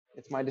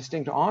It's my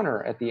distinct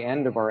honor at the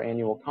end of our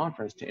annual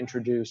conference to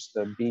introduce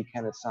the B.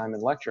 Kenneth Simon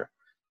Lecture.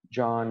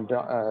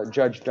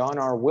 Judge Don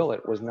R.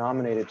 Willett was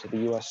nominated to the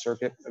U.S.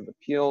 Court of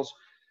Appeals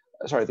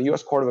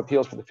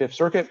for the Fifth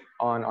Circuit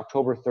on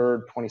October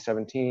 3rd,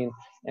 2017,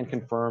 and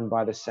confirmed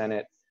by the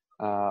Senate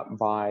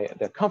by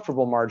the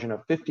comfortable margin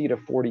of 50 to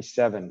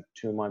 47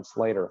 2 months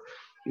later.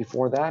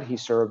 Before that, he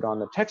served on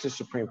the Texas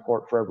Supreme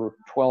Court for over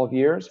 12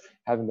 years,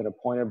 having been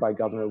appointed by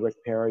Governor Rick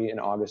Perry in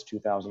August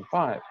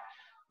 2005.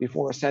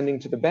 Before ascending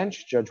to the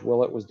bench, Judge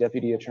Willett was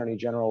Deputy Attorney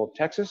General of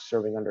Texas,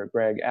 serving under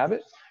Greg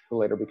Abbott, who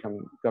later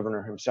became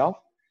governor himself.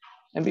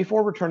 And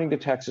before returning to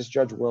Texas,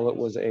 Judge Willett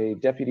was a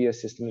Deputy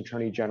Assistant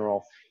Attorney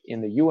General in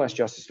the U.S.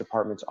 Justice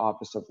Department's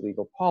Office of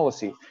Legal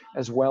Policy,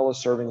 as well as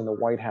serving in the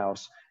White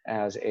House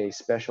as a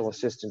Special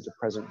Assistant to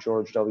President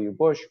George W.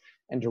 Bush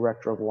and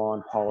Director of Law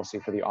and Policy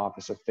for the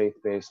Office of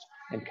Faith-Based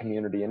and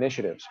Community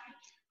Initiatives.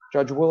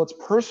 Judge Willett's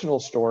personal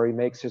story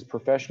makes his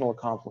professional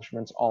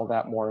accomplishments all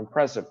that more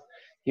impressive.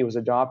 He was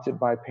adopted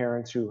by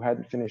parents who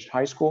hadn't finished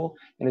high school,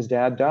 and his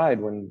dad died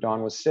when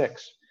Don was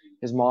 6.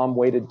 His mom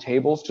waited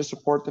tables to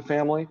support the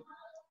family.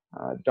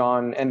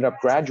 Don ended up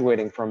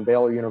graduating from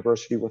Baylor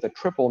University with a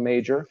triple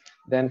major,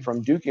 then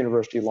from Duke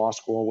University Law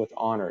School with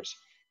honors.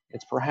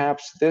 It's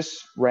perhaps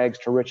this rags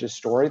to riches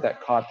story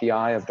that caught the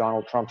eye of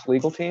Donald Trump's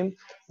legal team,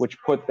 which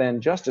put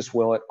then Justice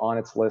Willett on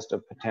its list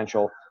of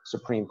potential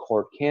Supreme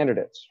Court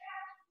candidates.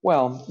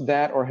 Well,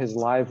 that or his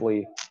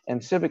lively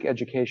and civic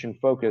education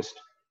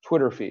focused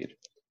Twitter feed,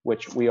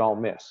 which we all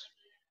miss.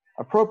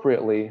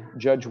 Appropriately,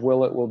 Judge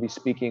Willett will be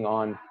speaking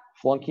on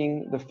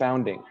flunking the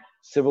founding,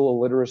 civil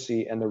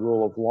illiteracy, and the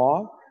rule of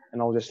law.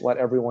 And I'll just let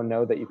everyone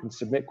know that you can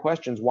submit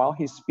questions while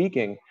he's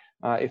speaking.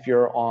 If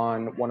you're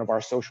on one of our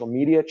social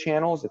media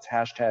channels, it's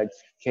hashtag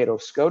Cato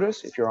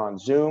SCOTUS. If you're on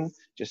Zoom,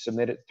 just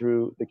submit it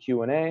through the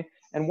Q&A.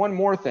 And one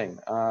more thing,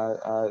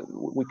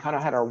 we kind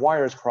of had our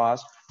wires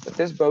crossed, but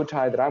this bow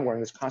tie that I'm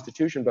wearing, this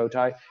Constitution bow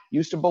tie,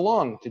 used to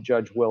belong to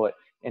Judge Willett.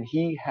 And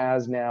he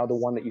has now the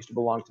one that used to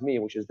belong to me,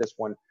 which is this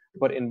one,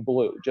 but in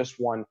blue. Just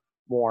one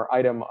more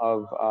item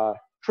of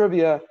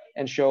trivia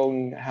and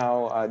showing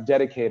how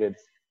dedicated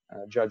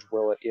Judge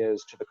Willett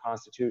is to the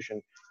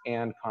Constitution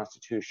and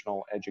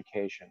constitutional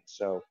education.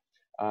 So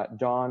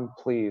Don,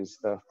 please,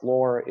 the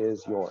floor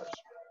is yours.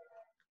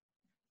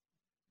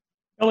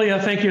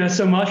 Ilya, thank you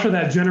so much for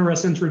that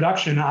generous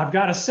introduction. I've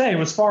got to say, it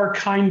was far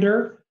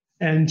kinder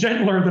and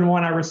gentler than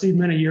one I received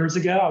many years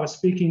ago. I was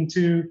speaking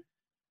to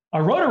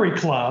a Rotary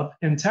Club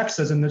in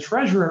Texas, and the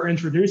treasurer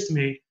introduced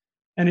me,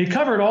 and he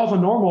covered all the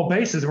normal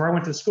bases where I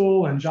went to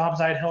school and jobs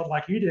I'd held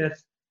like you did.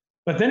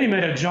 But then he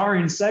made a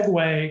jarring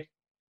segue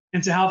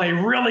into how they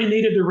really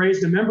needed to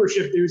raise the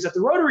membership dues at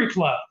the Rotary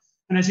Club.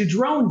 And as he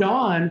droned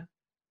on,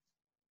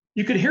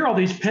 you could hear all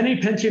these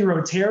penny-pinching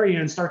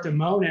Rotarians start to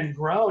moan and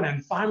groan.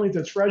 And finally,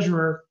 the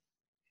treasurer,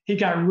 he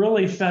got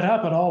really fed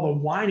up at all the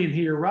whining.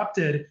 He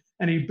erupted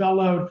and he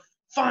bellowed,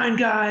 "Fine,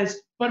 guys,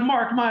 but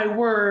mark my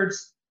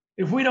words.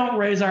 If we don't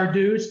raise our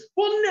dues,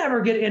 we'll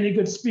never get any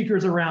good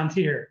speakers around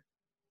here."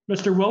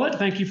 Mr. Willett,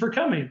 thank you for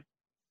coming.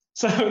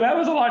 So that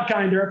was a lot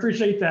kinder. I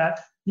appreciate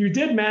that. You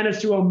did manage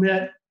to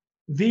omit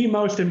the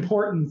most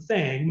important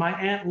thing. My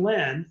Aunt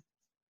Lynn,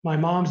 my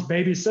mom's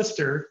baby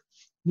sister,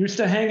 used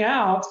to hang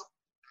out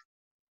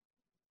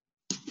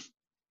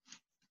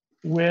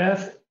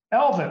with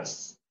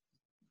Elvis.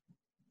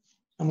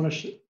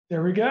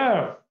 There we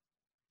go.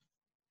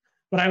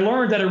 But I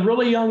learned at a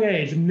really young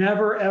age,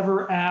 never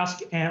ever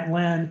ask Aunt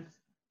Lynn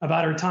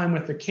about her time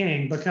with the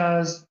king,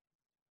 because,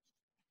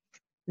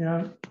 you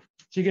know,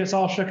 she gets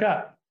all shook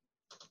up.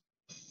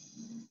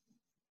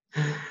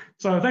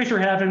 So thanks for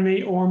having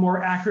me, or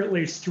more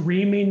accurately,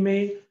 streaming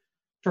me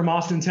from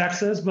Austin,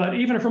 Texas. But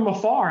even from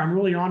afar, I'm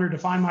really honored to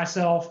find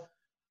myself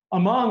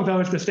among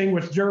those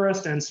distinguished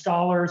jurists and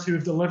scholars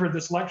who've delivered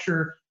this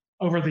lecture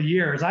over the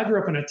years. I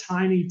grew up in a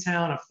tiny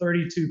town of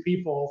 32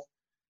 people.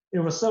 It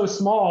was so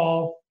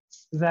small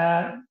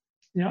that,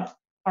 you know,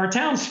 our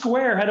town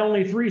square had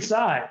only 3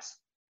 sides.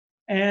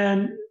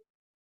 And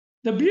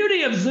the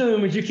beauty of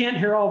Zoom is you can't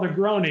hear all the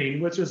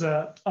groaning, which is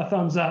a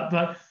thumbs up.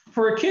 But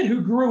for a kid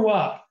who grew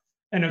up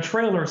in a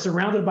trailer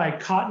surrounded by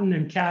cotton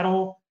and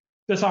cattle,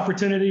 this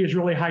opportunity is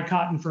really high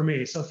cotton for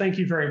me. So thank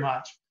you very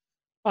much.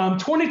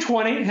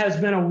 2020 has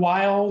been a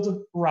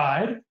wild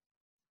ride.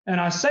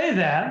 And I say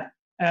that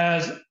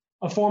as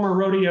a former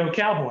rodeo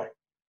cowboy.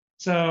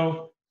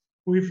 So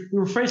we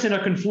were facing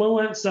a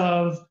confluence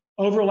of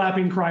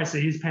overlapping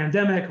crises: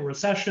 pandemic,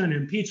 recession,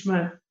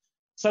 impeachment,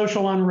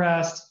 social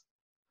unrest.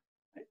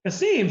 It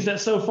seems that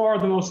so far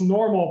the most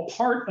normal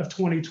part of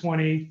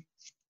 2020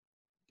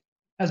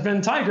 has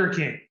been Tiger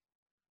King.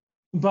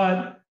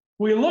 But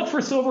we look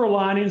for silver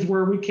linings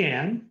where we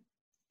can,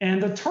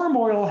 and the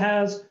turmoil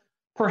has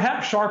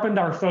perhaps sharpened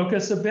our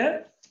focus a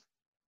bit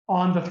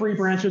on the 3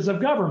 branches of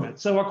government.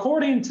 So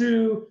according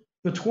to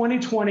the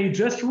 2020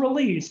 just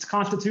released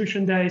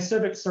Constitution Day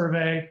Civic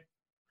Survey,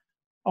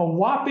 a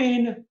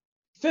whopping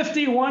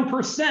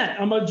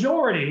 51%, a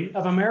majority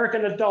of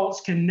American adults,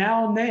 can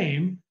now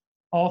name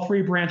all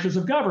 3 branches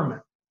of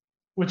government.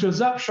 which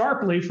was up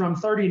sharply from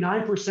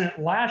 39%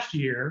 last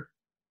year,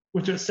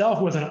 which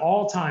itself was an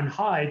all-time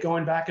high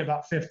going back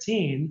about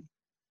 15.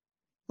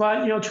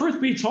 But,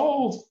 truth be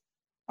told,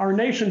 our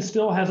nation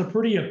still has a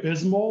pretty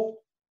abysmal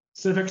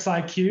civics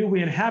IQ.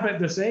 We inhabit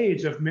this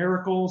age of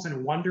miracles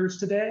and wonders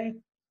today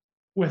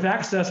with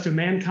access to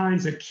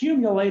mankind's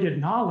accumulated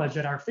knowledge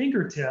at our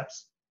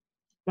fingertips,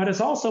 but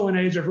it's also an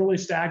age of really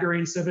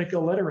staggering civic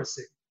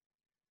illiteracy.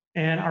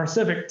 And our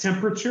civic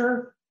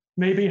temperature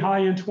may be high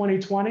in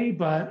 2020,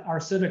 but our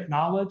civic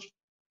knowledge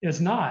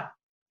is not.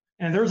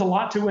 And there's a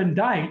lot to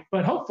indict,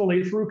 but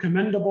hopefully through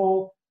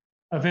commendable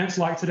events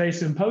like today's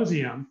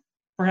symposium,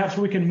 perhaps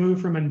we can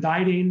move from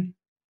indicting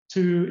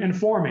to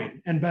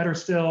informing, and better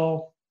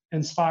still,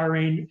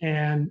 inspiring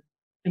and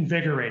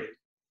invigorating.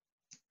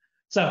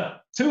 So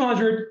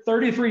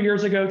 233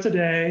 years ago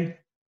today,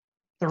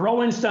 the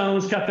Rolling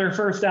Stones cut their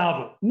first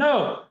album.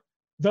 No,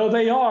 though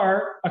they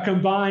are a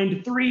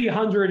combined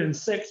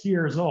 306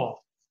 years old.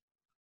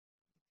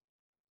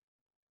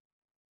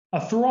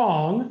 A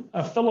throng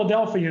of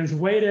Philadelphians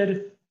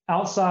waited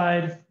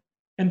outside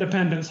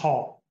Independence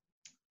Hall.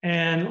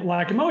 And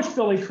like most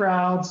Philly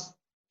crowds,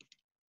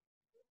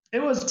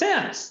 it was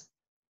tense.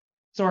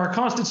 So our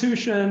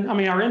Constitution,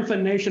 our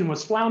infant nation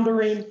was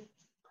floundering.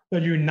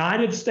 The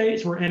United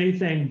States were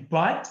anything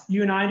but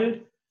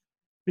united.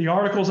 The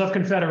Articles of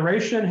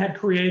Confederation had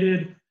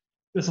created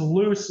this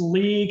loose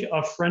league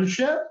of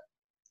friendship,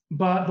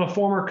 but the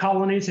former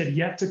colonies had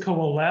yet to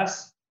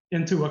coalesce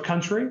into a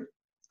country.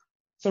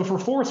 So for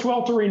 4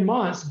 sweltering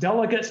months,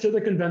 delegates to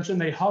the convention,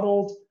 they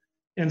huddled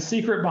in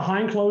secret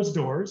behind closed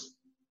doors,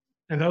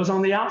 and those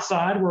on the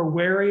outside were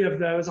wary of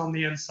those on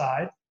the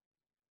inside.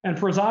 And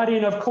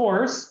presiding, of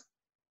course,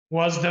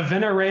 was the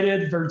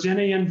venerated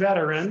Virginian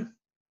veteran,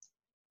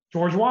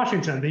 George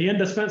Washington, the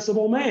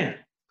indispensable man.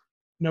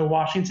 No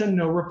Washington,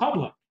 no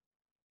republic.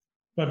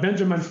 But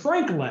Benjamin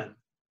Franklin,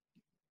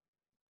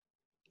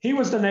 he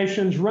was the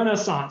nation's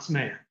Renaissance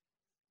man.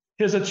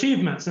 His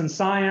achievements in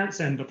science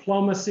and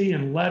diplomacy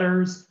and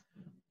letters,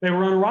 they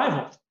were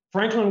unrivaled.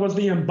 Franklin was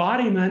the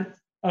embodiment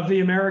of the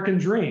American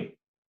dream.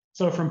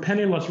 So from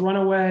penniless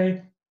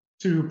runaway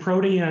to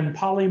protean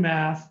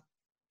polymath,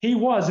 he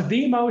was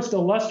the most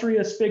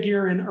illustrious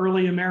figure in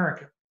early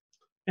America.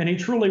 And he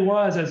truly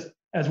was,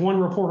 as one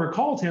reporter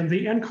called him,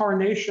 the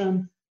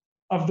incarnation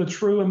of the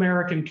true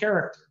American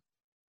character.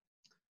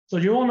 So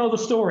you all know the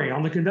story.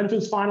 On the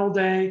convention's final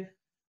day,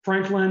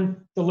 Franklin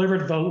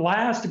delivered the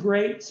last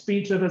great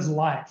speech of his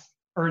life,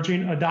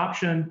 urging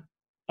adoption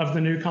of the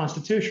new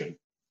Constitution,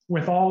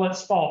 with all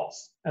its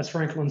faults, as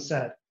Franklin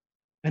said.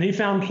 And he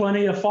found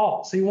plenty of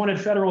faults. He wanted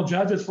federal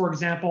judges, for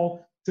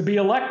example, to be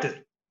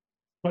elected.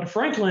 But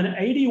Franklin,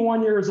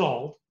 81 years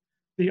old,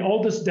 the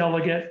oldest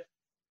delegate,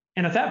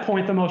 and at that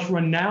point, the most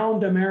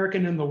renowned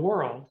American in the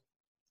world,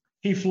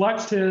 he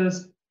flexed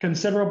his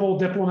considerable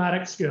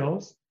diplomatic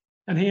skills,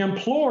 and he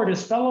implored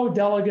his fellow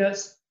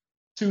delegates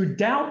to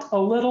doubt a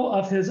little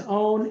of his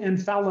own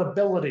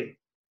infallibility,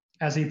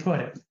 as he put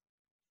it.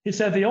 He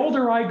said, "The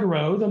older I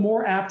grow, the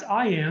more apt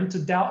I am to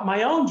doubt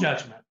my own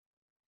judgment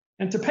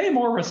and to pay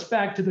more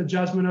respect to the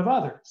judgment of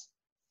others."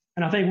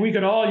 And I think we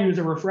could all use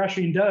a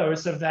refreshing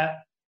dose of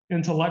that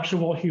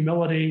intellectual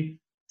humility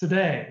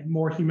today.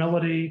 More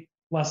humility,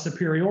 less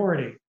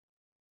superiority.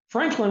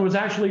 Franklin was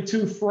actually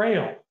too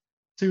frail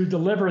to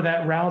deliver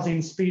that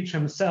rousing speech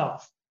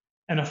himself.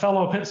 And a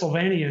fellow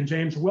Pennsylvanian,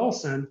 James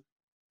Wilson,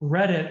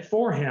 read it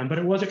for him, but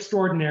it was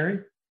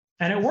extraordinary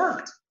and it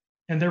worked.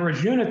 And there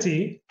was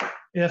unity,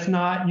 if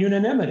not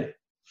unanimity.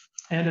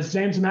 And as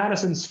James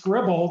Madison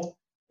scribbled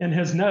in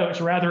his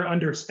notes, rather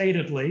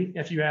understatedly,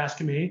 if you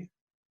ask me,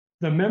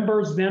 the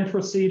members then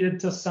proceeded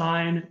to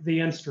sign the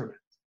instrument.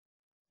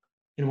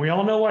 And we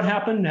all know what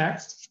happened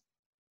next.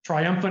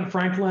 Triumphant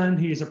Franklin,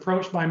 he's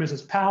approached by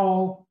Mrs.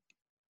 Powell,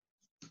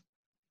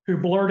 who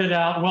blurted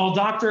out, "Well,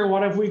 doctor,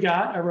 what have we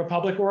got, a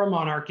republic or a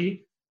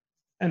monarchy?"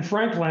 And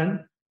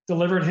Franklin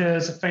delivered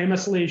his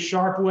famously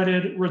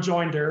sharp-witted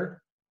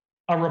rejoinder,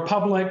 "A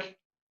republic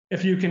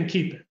if you can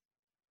keep it."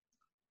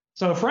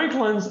 So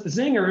Franklin's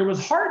zinger, it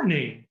was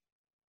heartening.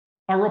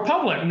 A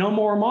republic, no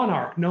more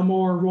monarch, no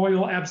more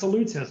royal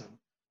absolutism.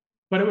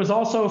 But it was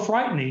also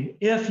frightening,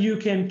 if you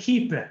can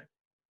keep it.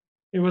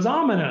 It was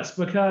ominous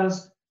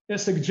because it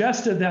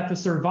suggested that the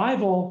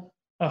survival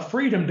of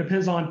freedom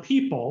depends on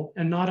people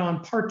and not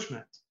on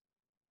parchment.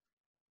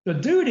 The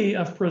duty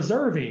of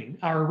preserving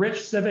our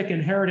rich civic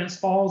inheritance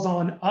falls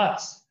on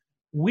us.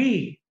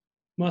 We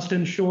must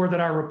ensure that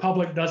our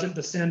republic doesn't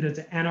descend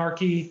into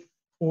anarchy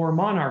or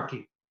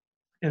monarchy.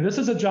 And this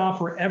is a job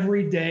for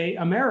everyday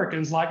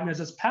Americans like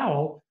Mrs.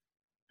 Powell,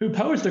 who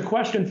posed a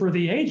question for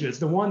the ages,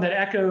 the one that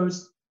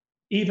echoes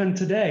even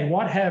today.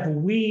 What have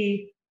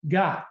we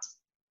got?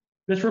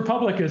 This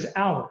republic is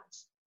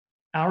ours,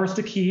 ours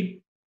to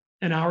keep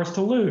and ours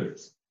to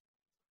lose.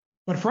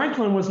 But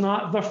Franklin was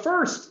not the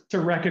first to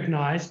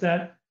recognize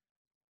that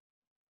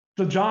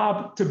the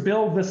job to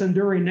build this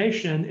enduring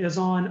nation is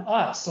on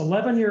us.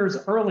 11 years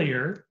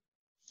earlier,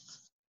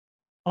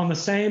 on the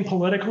same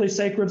politically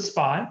sacred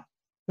spot,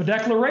 the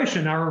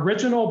Declaration, our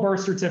original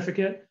birth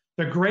certificate,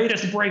 the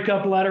greatest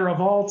breakup letter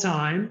of all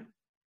time,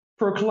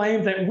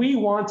 proclaimed that we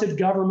wanted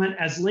government,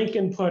 as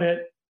Lincoln put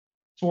it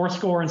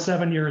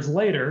 7 years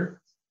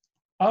later,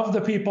 of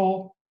the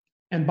people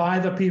and by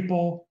the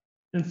people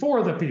and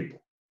for the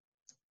people.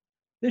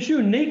 This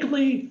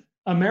uniquely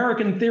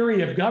American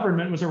theory of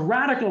government was a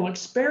radical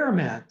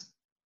experiment,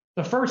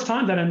 the first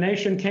time that a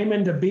nation came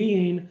into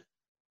being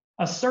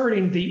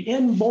asserting the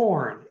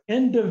inborn,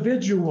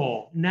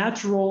 individual,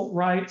 natural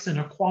rights and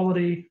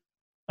equality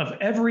of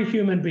every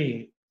human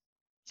being.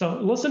 So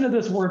listen to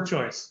this word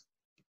choice.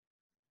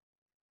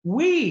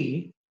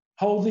 We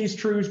hold these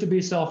truths to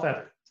be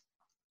self-evident.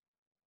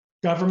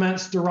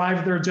 Governments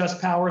derive their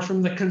just powers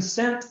from the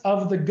consent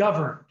of the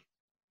governed.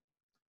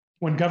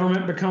 When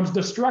government becomes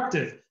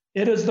destructive,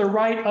 it is the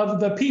right of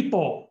the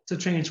people to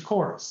change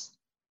course.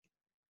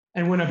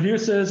 And when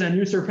abuses and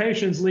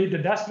usurpations lead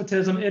to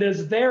despotism, it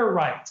is their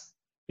right,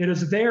 it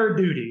is their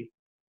duty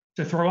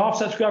to throw off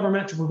such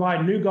government to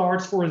provide new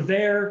guards for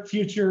their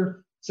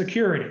future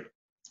security.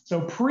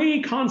 So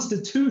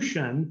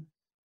pre-Constitution,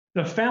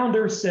 the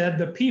founders said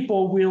the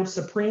people wield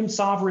supreme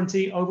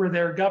sovereignty over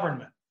their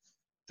government,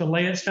 to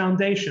lay its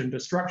foundation, to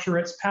structure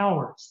its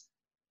powers,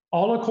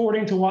 all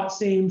according to what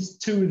seems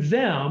to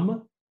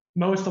them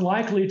most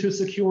likely to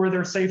secure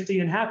their safety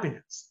and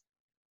happiness.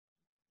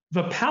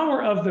 The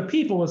power of the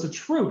people is a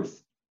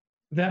truth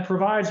that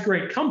provides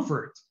great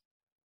comfort,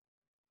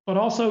 but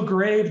also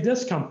grave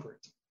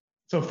discomfort.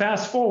 So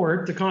fast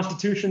forward to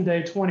Constitution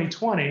Day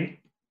 2020,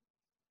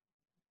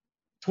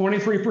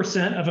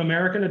 23% of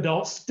American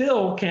adults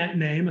still can't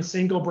name a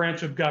single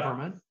branch of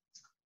government.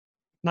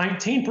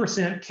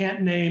 19%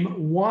 can't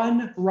name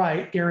one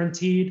right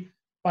guaranteed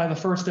by the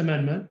First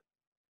Amendment.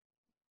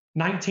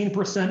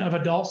 19% of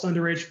adults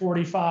under age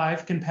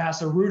 45 can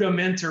pass a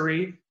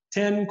rudimentary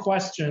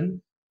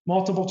 10-question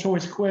multiple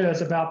choice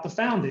quiz about the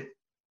founding.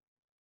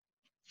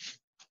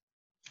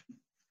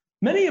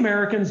 Many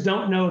Americans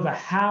don't know the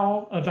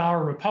how of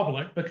our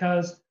republic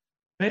because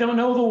they don't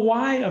know the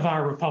why of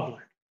our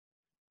republic.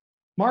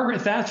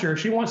 Margaret Thatcher,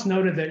 she once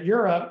noted that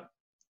Europe,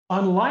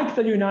 unlike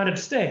the United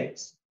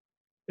States,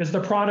 is the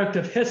product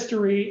of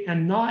history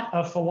and not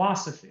of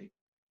philosophy.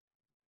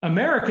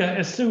 America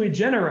is sui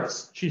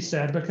generis, she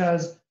said,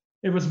 because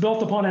it was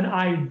built upon an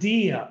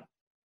idea,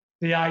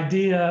 the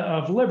idea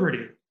of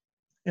liberty.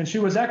 And she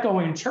was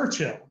echoing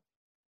Churchill,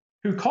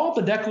 who called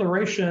the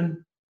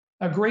Declaration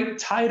a great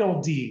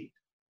title deed,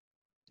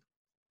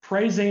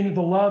 praising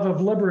the love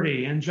of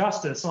liberty and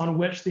justice on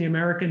which the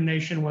American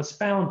nation was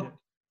founded.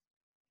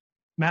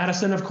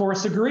 Madison, of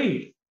course,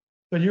 agreed.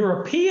 The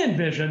European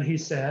vision, he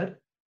said,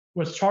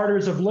 was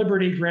charters of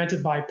liberty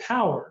granted by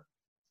power,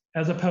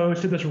 as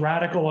opposed to this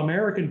radical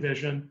American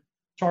vision,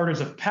 charters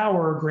of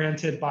power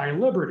granted by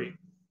liberty.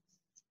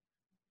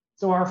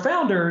 So our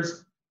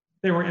founders,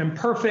 they were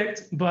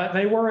imperfect, but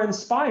they were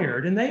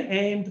inspired, and they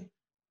aimed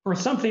for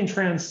something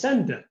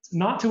transcendent,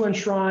 not to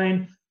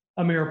enshrine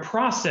a mere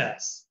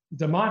process,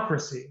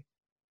 democracy,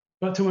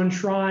 but to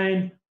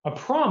enshrine a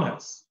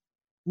promise,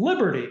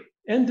 liberty,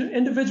 and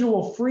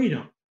individual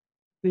freedom,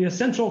 the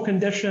essential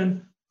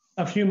condition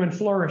of human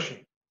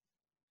flourishing.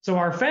 So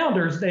our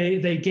founders,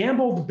 they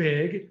gambled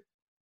big,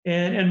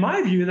 and in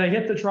my view, they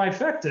hit the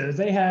trifecta.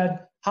 They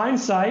had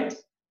hindsight,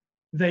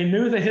 they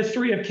knew the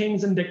history of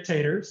kings and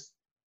dictators,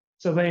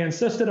 so they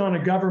insisted on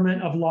a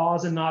government of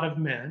laws and not of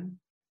men.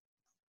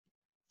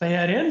 They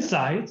had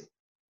insight,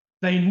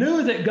 they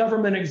knew that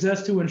government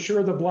exists to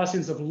ensure the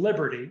blessings of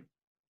liberty,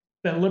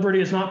 that liberty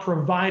is not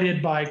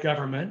provided by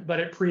government, but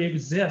it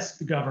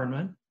pre-exists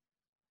government,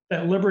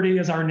 that liberty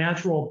is our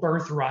natural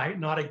birthright,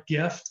 not a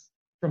gift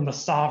from the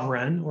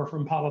sovereign or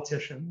from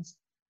politicians.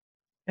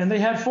 And they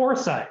had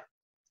foresight.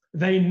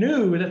 They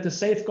knew that to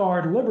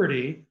safeguard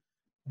liberty,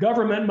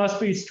 government must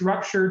be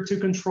structured to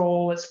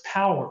control its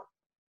power.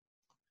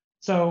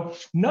 So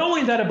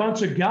knowing that a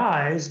bunch of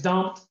guys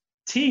dumped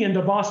tea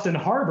into Boston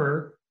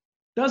Harbor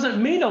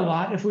doesn't mean a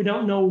lot if we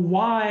don't know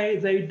why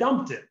they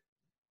dumped it.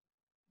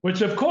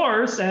 Which, of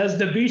course, as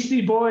the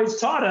Beastie Boys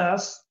taught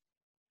us,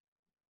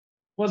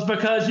 was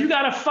because you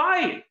got to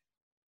fight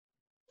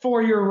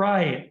for your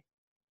right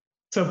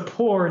to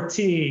pour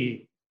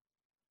tea.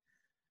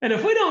 And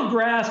if we don't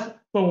grasp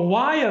the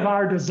why of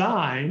our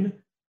design,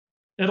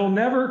 it'll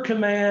never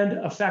command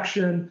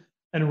affection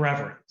and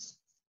reverence.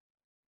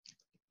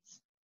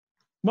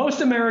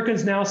 Most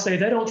Americans now say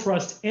they don't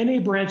trust any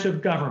branch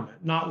of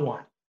government, not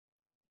one.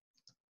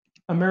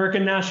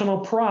 American national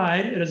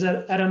pride is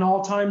at an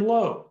all-time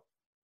low.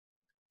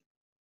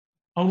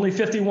 Only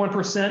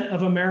 51%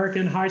 of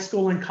American high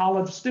school and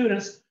college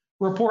students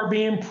report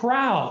being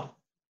proud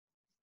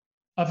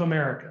of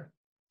America,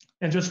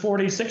 and just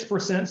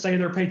 46% say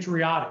they're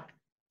patriotic.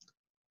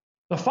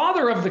 The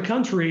father of the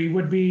country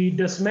would be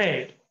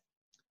dismayed.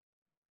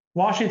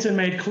 Washington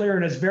made clear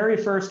in his very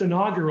first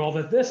inaugural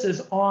that this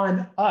is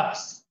on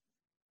us.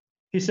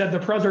 He said the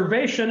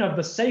preservation of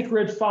the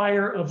sacred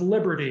fire of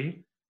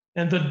liberty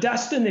and the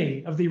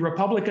destiny of the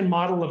Republican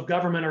model of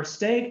government are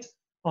staked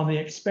on the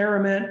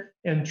experiment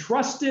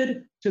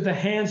entrusted to the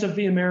hands of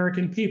the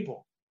American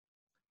people.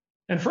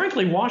 And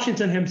frankly,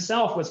 Washington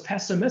himself was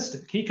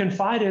pessimistic. He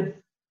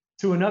confided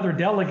to another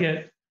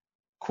delegate,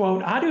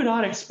 quote, "I do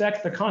not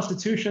expect the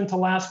Constitution to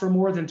last for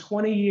more than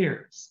 20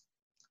 years.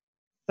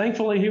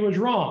 Thankfully, he was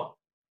wrong.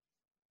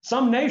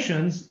 Some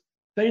nations,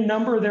 they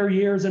number their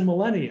years in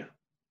millennia.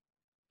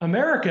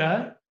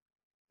 America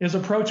is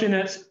approaching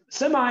its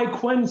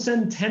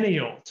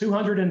semi-quincentennial,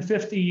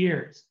 250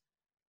 years.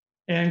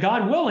 And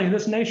God willing,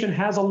 this nation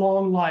has a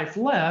long life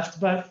left,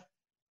 but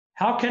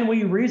how can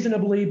we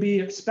reasonably be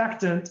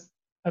expectant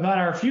about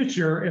our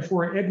future if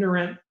we're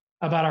ignorant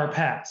about our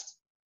past?"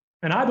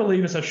 And I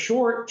believe it's a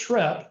short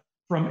trip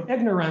from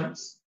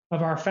ignorance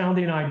of our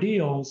founding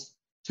ideals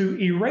to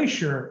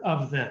erasure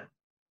of them.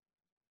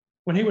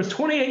 When he was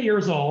 28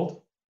 years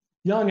old,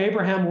 young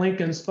Abraham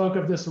Lincoln spoke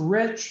of this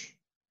rich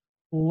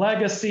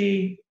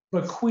legacy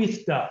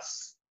bequeathed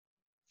us,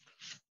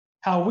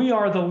 how we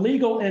are the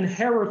legal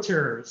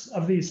inheritors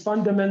of these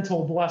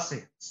fundamental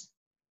blessings.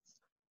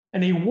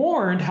 And he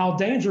warned how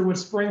danger would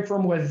spring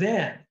from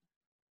within,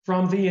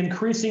 from the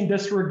increasing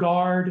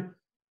disregard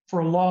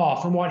for law,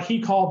 from what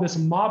he called this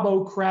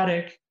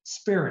mobocratic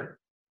spirit.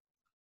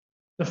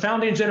 The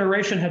founding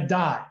generation had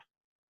died,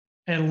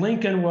 and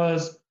Lincoln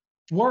was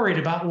worried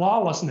about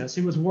lawlessness.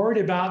 He was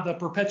worried about the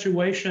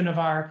perpetuation of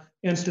our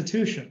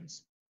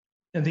institutions.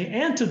 And the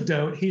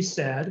antidote, he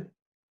said,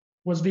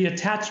 was the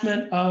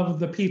attachment of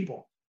the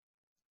people.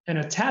 And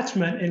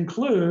attachment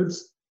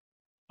includes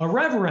a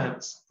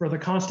reverence for the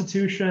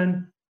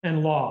Constitution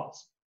and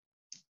laws.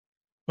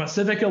 But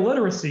civic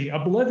illiteracy,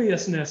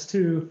 obliviousness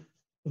to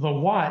the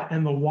what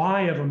and the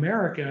why of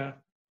America,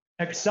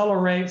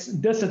 accelerates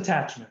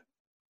disattachment.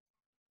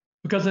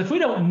 Because if we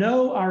don't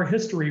know our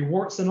history,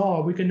 warts and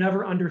all, we can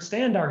never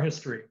understand our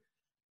history.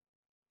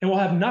 And we'll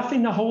have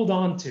nothing to hold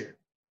on to,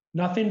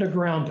 nothing to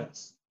ground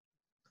us.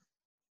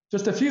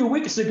 Just a few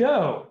weeks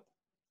ago,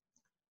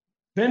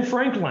 Ben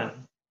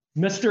Franklin,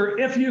 Mr.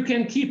 If You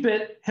Can Keep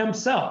It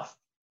himself,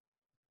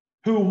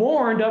 who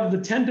warned of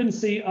the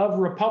tendency of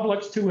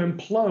republics to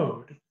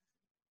implode,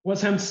 was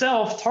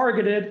himself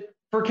targeted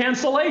for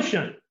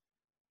cancellation,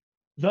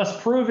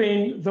 thus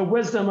proving the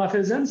wisdom of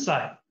his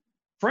insight.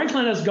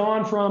 Franklin has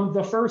gone from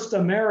the first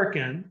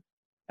American,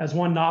 as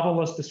one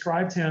novelist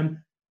described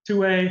him,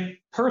 to a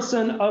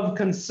person of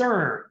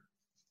concern,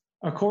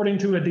 according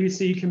to a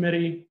DC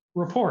committee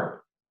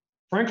report.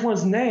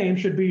 Franklin's name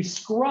should be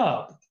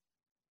scrubbed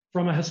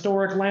from a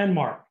historic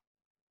landmark,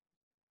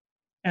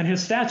 and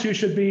his statue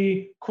should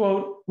be,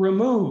 quote,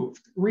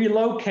 removed,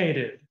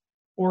 relocated,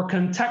 or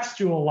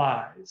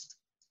contextualized.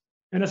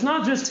 And it's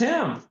not just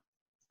him.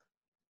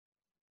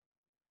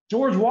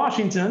 George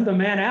Washington, the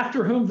man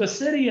after whom the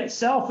city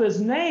itself is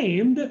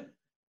named,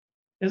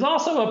 is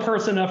also a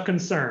person of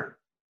concern.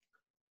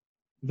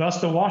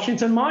 Thus, the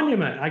Washington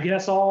Monument, I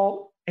guess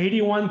all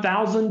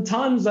 81,000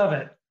 tons of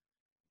it,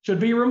 should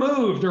be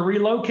removed or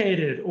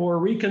relocated or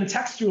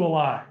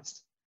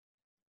recontextualized.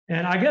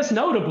 And I guess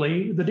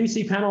notably, the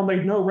DC panel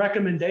made no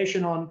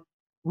recommendation on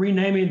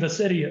renaming the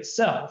city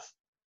itself.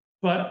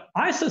 But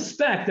I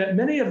suspect that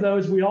many of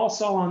those we all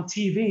saw on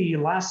TV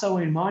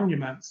lassoing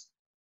monuments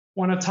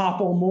want to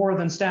topple more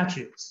than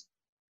statues.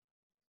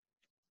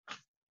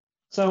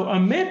 So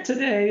amid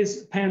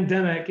today's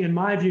pandemic, in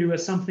my view,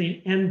 is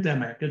something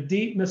endemic, a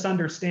deep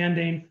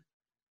misunderstanding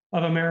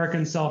of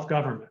American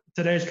self-government.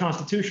 Today's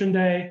Constitution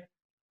Day,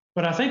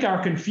 but I think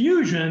our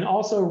confusion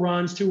also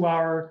runs to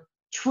our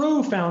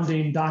true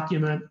founding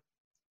document,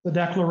 the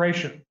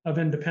Declaration of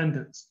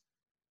Independence.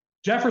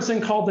 Jefferson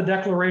called the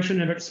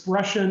Declaration an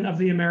expression of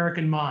the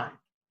American mind.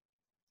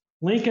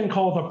 Lincoln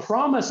called the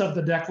promise of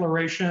the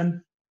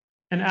Declaration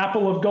an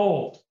apple of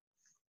gold,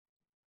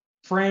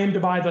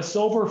 framed by the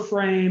silver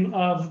frame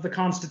of the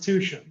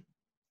Constitution.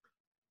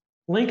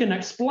 Lincoln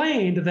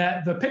explained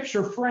that the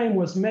picture frame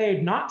was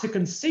made not to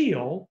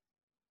conceal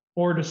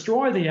or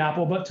destroy the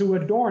apple, but to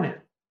adorn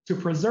it, to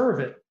preserve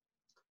it.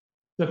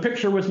 The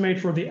picture was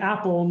made for the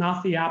apple,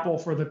 not the apple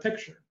for the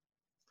picture.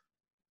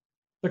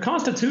 The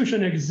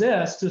Constitution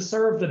exists to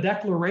serve the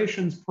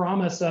Declaration's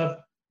promise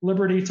of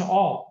liberty to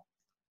all.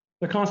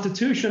 The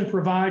Constitution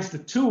provides the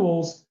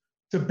tools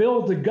to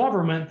build the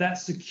government that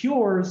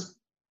secures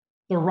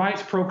the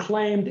rights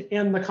proclaimed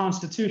in the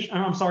Constitution,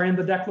 in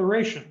the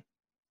Declaration.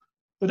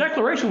 The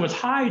Declaration was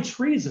high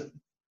treason.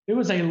 It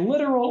was a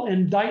literal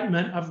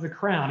indictment of the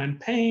crown in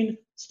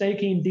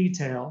painstaking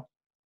detail.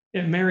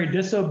 It married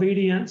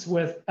disobedience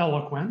with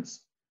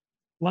eloquence.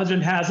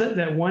 Legend has it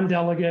that one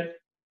delegate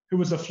who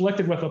was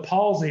afflicted with a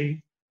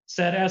palsy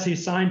said as he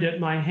signed it,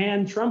 "My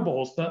hand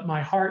trembles, but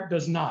my heart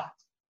does not."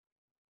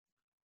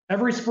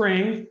 Every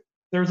spring,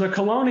 there's a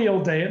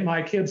colonial day at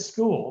my kid's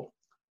school,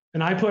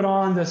 and I put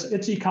on this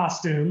itchy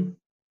costume,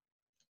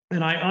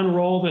 and I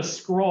unroll this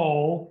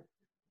scroll,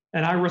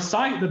 and I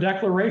recite the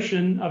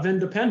Declaration of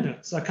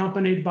Independence,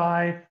 accompanied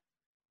by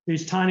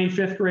these tiny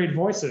fifth grade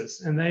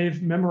voices, and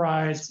they've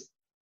memorized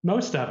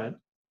most of it.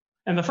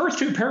 And the first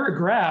two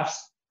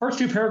paragraphs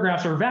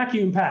are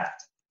vacuum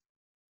packed.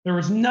 There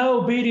was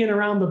no beating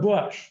around the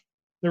bush.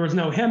 There was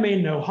no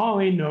hemming, no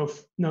hawing,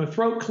 no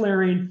throat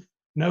clearing,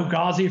 no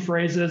gauzy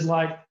phrases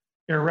like,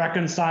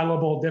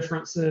 irreconcilable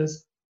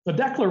differences. The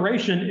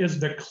Declaration is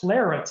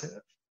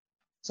declarative.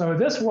 So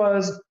this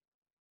was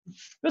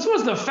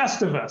the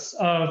Festivus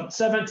of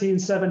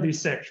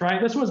 1776,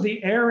 right? This was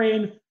the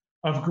airing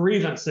of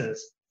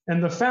grievances.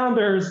 And the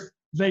founders,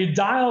 they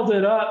dialed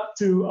it up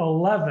to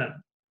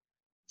 11.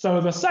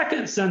 So the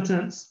second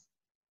sentence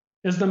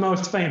is the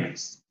most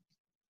famous.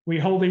 We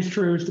hold these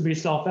truths to be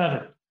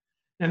self-evident.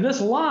 And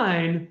this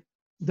line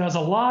does a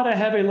lot of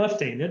heavy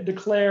lifting. It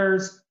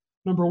declares,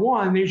 number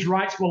one, these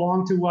rights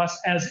belong to us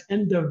as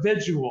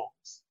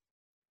individuals.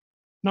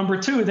 Number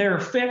two, they're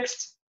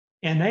fixed,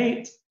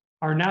 innate,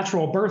 our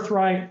natural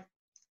birthright.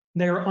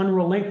 They're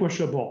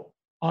unrelinquishable,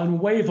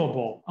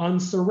 unwaivable,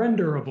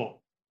 unsurrenderable.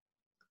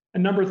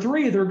 And number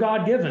three, they're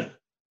God-given,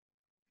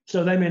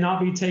 so they may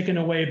not be taken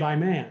away by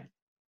man.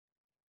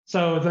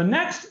 So the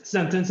next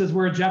sentence is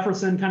where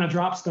Jefferson kind of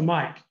drops the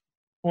mic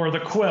or the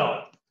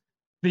quill.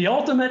 The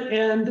ultimate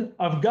end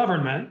of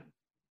government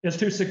is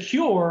to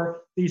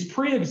secure these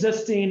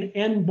pre-existing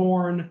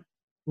inborn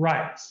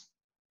rights.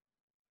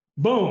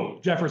 Boom,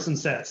 Jefferson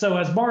said. So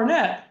as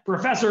Barnett,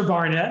 Professor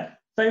Barnett,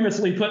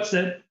 famously puts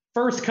it,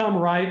 first come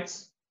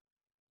rights,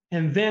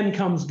 and then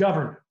comes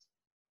government.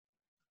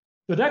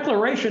 The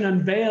Declaration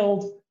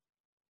unveiled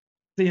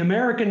the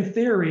American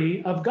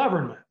theory of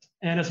government,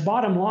 and its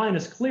bottom line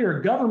is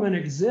clear. Government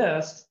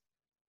exists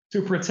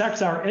to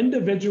protect our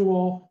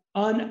individual,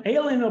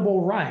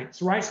 unalienable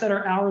rights, rights that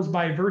are ours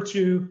by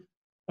virtue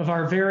of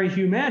our very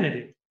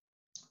humanity.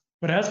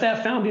 But as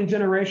that founding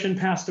generation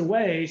passed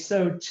away,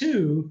 so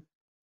too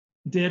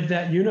did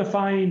that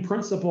unifying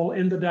principle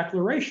in the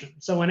Declaration.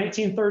 So in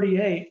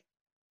 1838,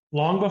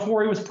 long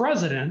before he was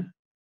president,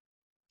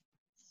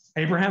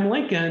 Abraham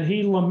Lincoln,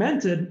 he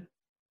lamented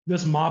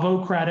this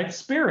mobocratic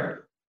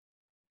spirit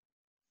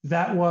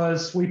that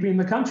was sweeping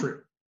the country.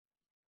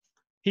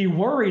 He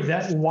worried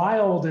that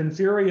wild and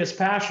furious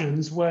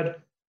passions would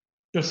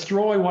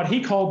destroy what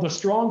he called the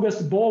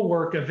strongest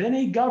bulwark of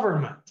any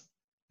government,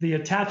 the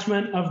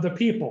attachment of the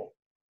people.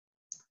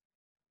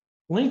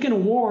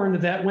 Lincoln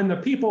warned that when the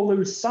people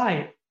lose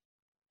sight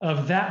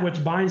of that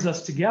which binds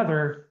us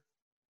together,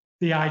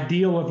 the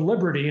ideal of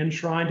liberty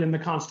enshrined in the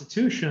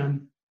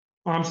Constitution,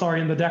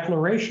 in the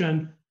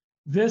Declaration,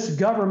 this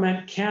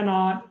government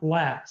cannot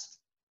last.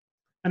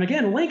 And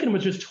again, Lincoln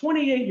was just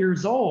 28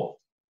 years old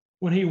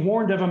when he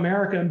warned of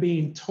America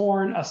being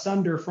torn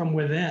asunder from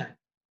within.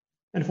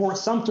 And Fort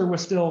Sumter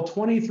was still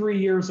 23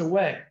 years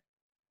away.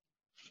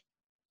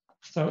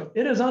 So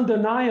it is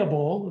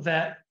undeniable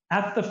that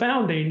at the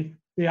founding,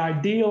 the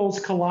ideals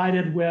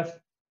collided with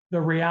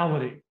the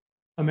reality,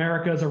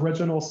 America's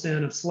original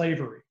sin of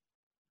slavery.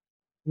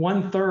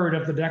 1/3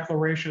 of the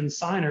Declaration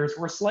signers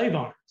were slave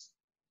owners.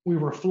 We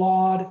were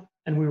flawed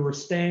and we were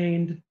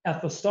stained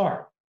at the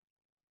start.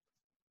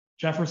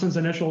 Jefferson's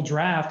initial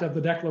draft of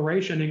the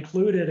Declaration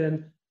included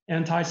an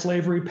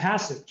anti-slavery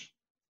passage,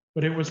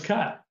 but it was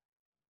cut.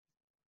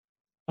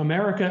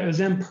 America is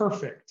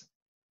imperfect,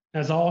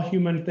 as all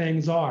human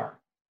things are.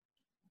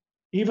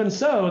 Even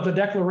so, the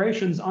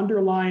Declaration's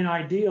underlying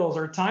ideals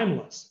are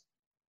timeless,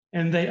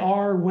 and they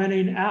are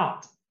winning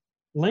out.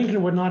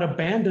 Lincoln would not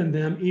abandon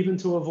them even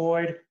to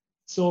avoid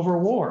civil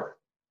war.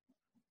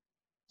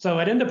 So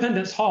at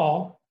Independence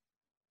Hall,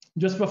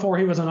 just before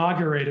he was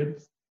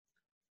inaugurated,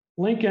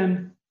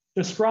 Lincoln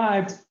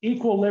described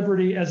equal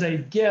liberty as a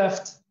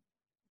gift,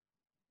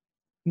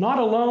 not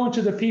alone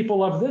to the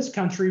people of this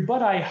country,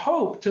 but I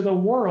hope to the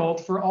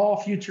world for all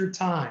future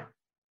time.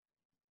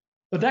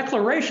 The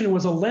Declaration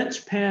was a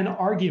linchpin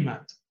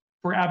argument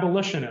for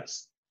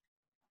abolitionists,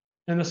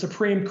 and the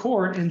Supreme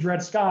Court in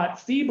Dred Scott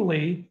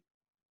feebly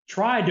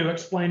tried to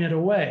explain it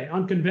away,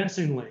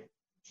 unconvincingly.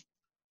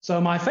 So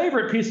my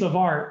favorite piece of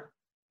art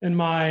in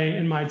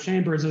my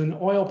chambers is an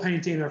oil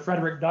painting of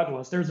Frederick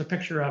Douglass. There's a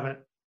picture of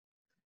it.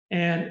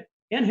 And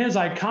in his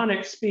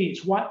iconic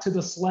speech, "What to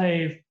the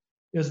Slave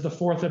is the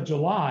 4th of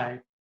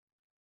July,"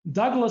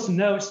 Douglass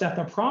notes that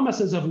the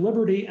promises of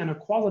liberty and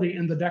equality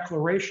in the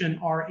Declaration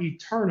are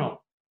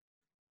eternal,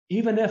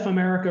 even if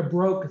America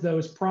broke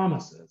those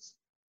promises.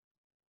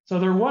 So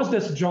there was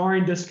this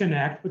jarring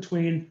disconnect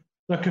between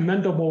the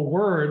commendable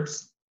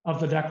words of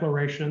the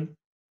Declaration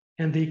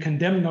and the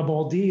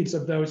condemnable deeds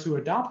of those who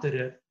adopted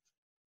it.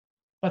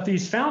 But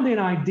these founding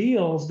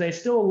ideals, they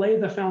still lay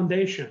the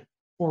foundation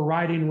for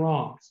righting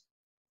wrongs,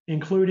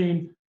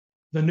 including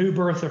the new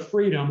birth of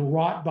freedom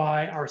wrought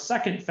by our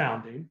second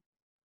founding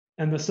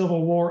and the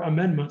Civil War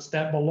amendments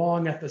that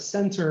belong at the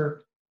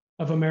center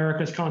of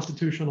America's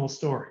constitutional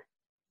story.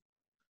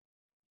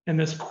 And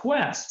this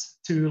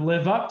quest to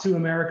live up to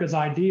America's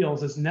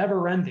ideals is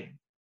never ending.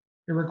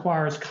 It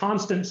requires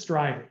constant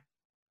striving.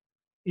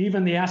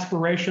 Even the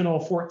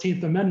aspirational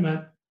 14th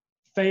Amendment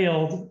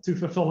failed to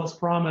fulfill its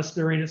promise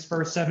during its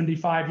first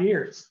 75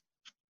 years.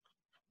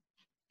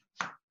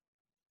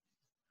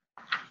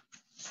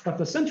 But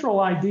the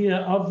central idea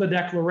of the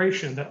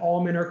Declaration, that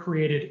all men are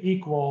created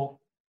equal,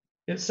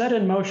 it set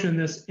in motion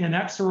this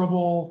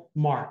inexorable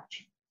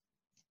march.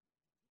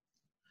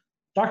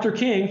 Dr.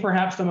 King,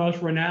 perhaps the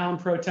most renowned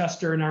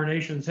protester in our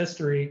nation's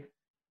history,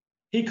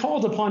 he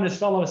called upon his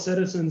fellow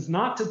citizens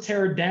not to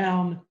tear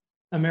down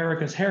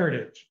America's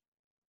heritage,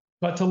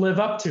 but to live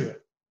up to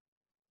it.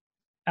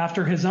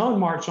 After his own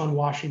March on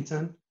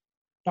Washington,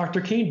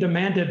 Dr. King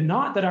demanded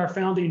not that our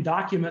founding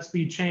documents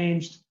be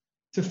changed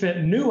to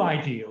fit new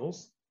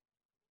ideals,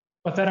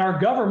 but that our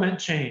government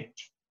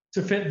change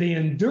to fit the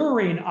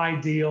enduring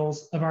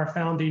ideals of our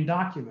founding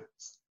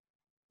documents,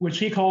 which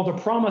he called a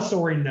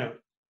promissory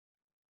note,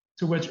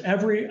 to which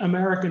every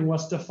American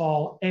was to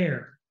fall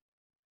heir.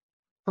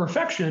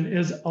 Perfection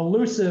is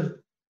elusive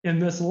in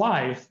this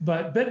life,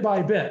 but bit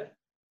by bit,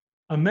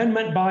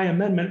 amendment by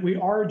amendment, we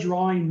are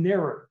drawing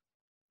nearer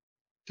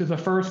to the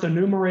first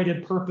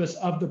enumerated purpose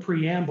of the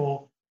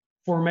preamble,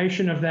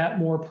 formation of that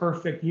more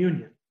perfect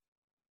union.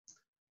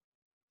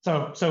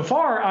 So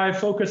far, I've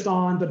focused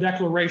on the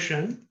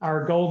Declaration,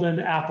 our golden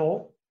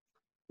apple,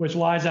 which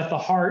lies at the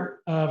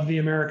heart of the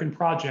American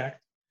project,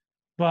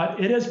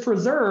 but it is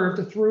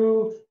preserved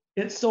through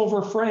its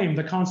silver frame,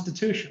 the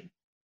Constitution.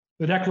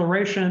 The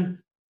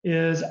Declaration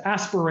is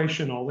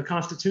aspirational. The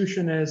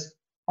Constitution is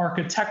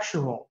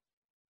architectural.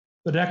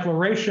 The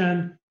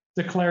Declaration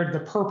declared the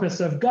purpose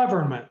of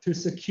government to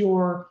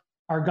secure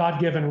our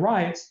God-given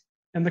rights,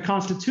 and the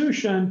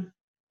Constitution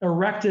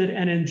erected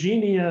an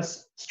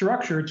ingenious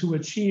structure to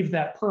achieve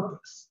that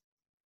purpose.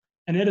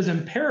 And it is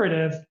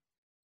imperative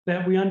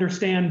that we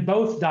understand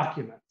both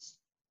documents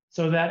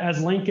so that,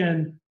 as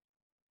Lincoln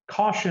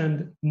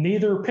cautioned,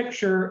 neither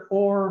picture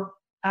or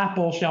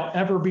apple shall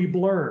ever be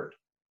blurred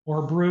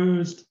or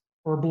bruised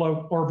or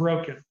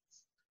broken.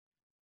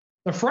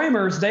 The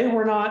framers, they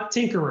were not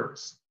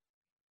tinkerers.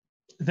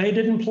 They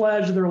didn't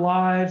pledge their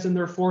lives and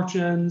their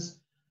fortunes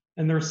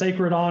and their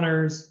sacred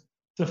honors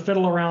to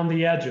fiddle around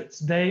the edges.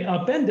 They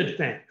upended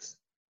things.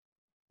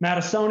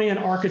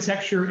 Madisonian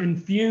architecture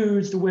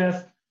infused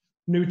with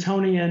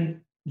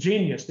Newtonian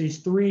genius, these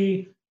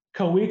three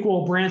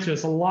co-equal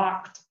branches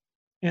locked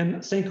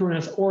in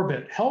synchronous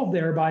orbit, held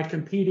there by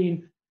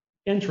competing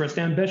interest,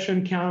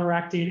 ambition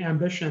counteracting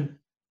ambition,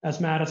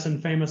 as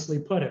Madison famously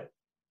put it.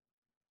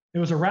 It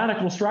was a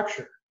radical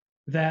structure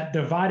that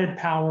divided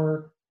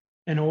power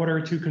in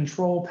order to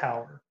control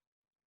power.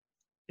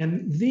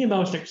 And the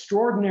most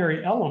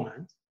extraordinary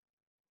element,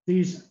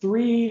 these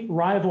three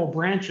rival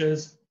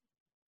branches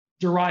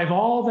derive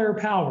all their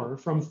power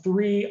from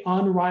three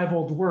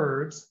unrivaled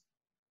words,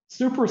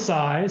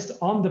 supersized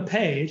on the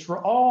page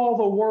for all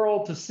the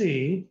world to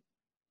see: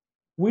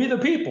 we the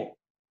people,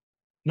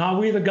 not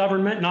we the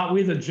government, not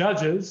we the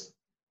judges,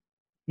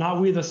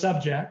 not we the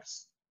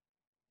subjects.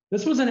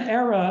 This was an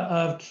era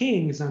of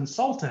kings and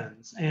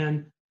sultans,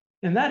 and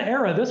in that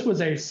era, this was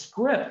a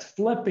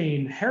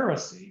script-flipping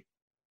heresy.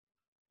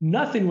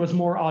 Nothing was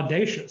more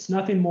audacious,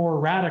 nothing more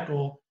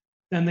radical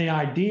than the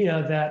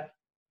idea that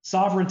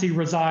sovereignty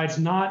resides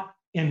not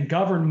in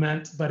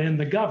government, but in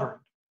the governed.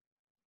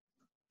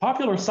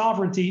 Popular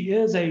sovereignty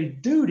is a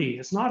duty,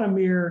 it's not a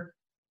mere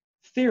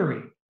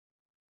theory.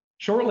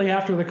 Shortly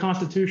after the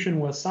Constitution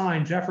was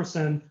signed,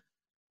 Jefferson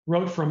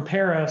wrote from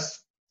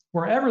Paris,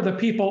 "Wherever the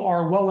people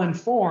are well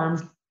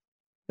informed,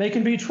 they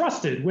can be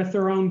trusted with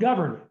their own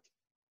government."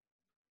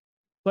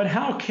 But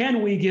how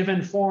can we give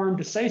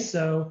informed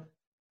say-so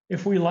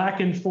if we lack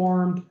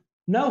informed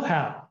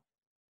know-how?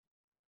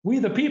 We,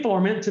 the people, are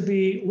meant to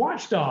be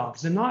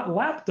watchdogs and not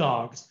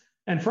lapdogs.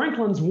 And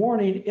Franklin's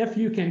warning, if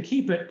you can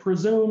keep it,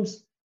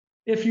 presumes,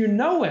 if you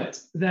know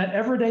it, that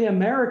everyday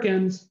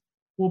Americans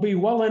will be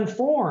well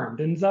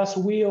informed and thus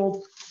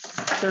wield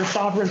their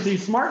sovereignty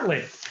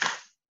smartly.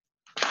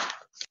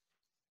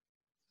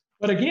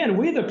 But again,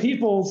 we, the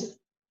people's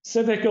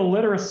civic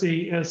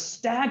illiteracy is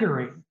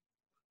staggering.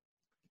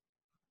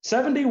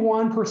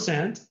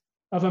 71%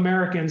 of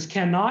Americans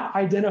cannot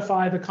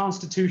identify the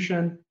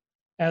Constitution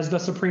as the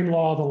supreme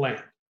law of the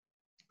land.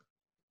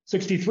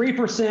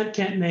 63%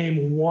 can't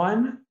name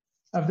one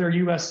of their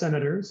US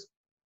senators.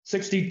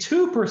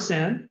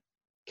 62%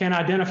 can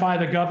identify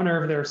the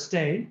governor of their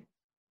state.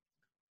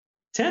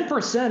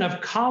 10%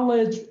 of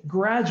college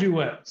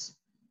graduates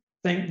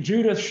think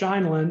Judith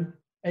Sheindlin,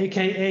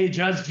 AKA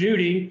Judge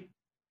Judy,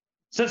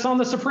 sits on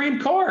the Supreme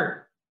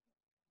Court.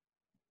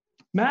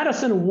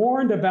 Madison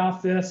warned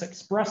about this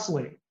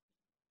expressly.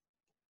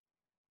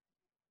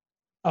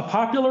 A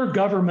popular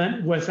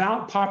government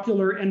without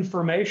popular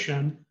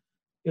information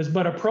is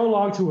but a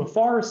prologue to a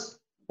farce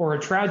or a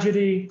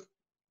tragedy,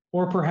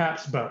 or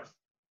perhaps both.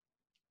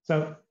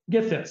 So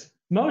get this,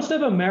 most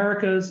of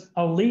America's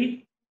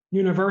elite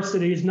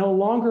universities no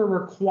longer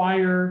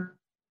require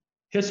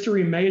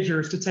history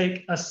majors to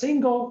take a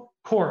single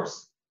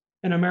course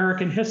in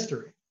American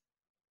history.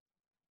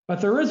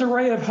 But there is a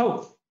ray of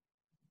hope.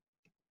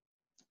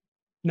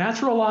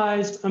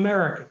 Naturalized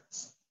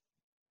Americans,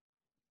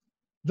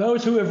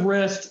 those who have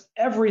risked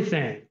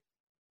everything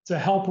to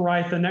help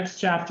write the next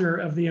chapter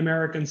of the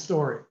American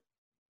story.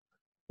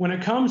 When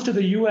it comes to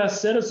the US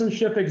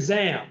citizenship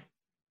exam,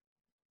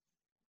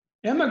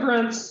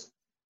 immigrants,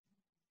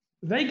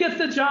 they get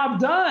the job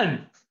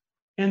done.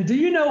 And do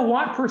you know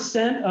what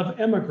percent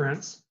of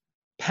immigrants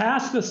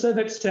pass the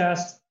civics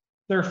test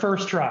their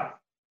first try?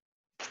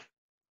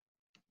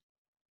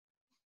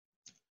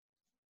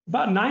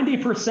 about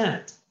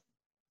 90%.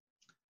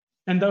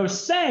 And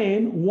those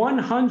same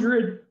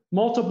 100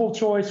 multiple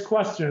choice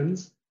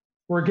questions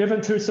were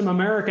given to some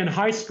American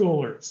high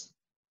schoolers.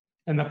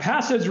 And the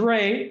passage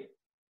rate,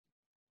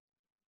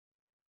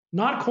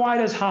 not quite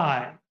as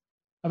high,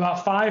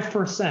 about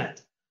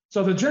 5%.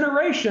 So the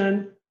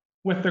generation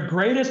with the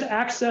greatest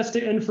access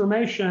to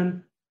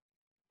information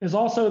is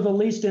also the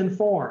least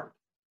informed.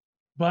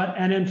 But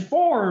an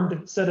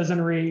informed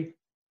citizenry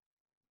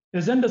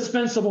is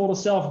indispensable to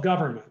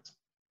self-government.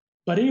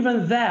 But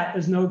even that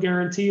is no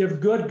guarantee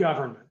of good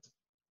government.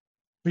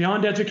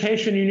 Beyond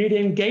education, you need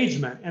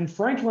engagement. And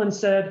Franklin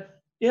said,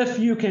 if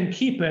you can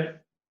keep it,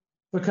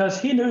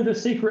 because he knew the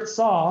secret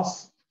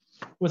sauce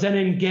was an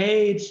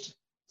engaged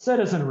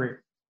citizenry,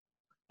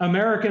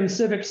 American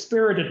civic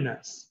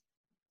spiritedness.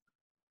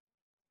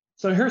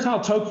 So here's how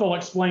Tocqueville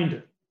explained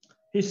it.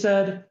 He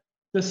said,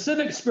 the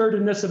civic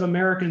spiritedness of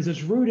Americans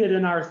is rooted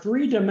in our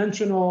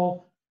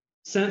three-dimensional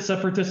sense of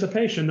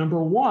participation.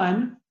 Number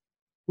one,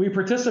 we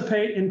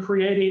participate in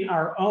creating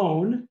our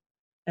own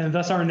and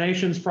thus our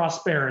nation's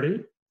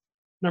prosperity.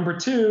 Number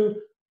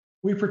two,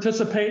 we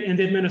participate in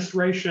the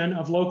administration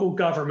of local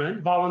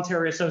government,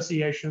 voluntary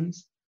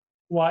associations,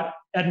 what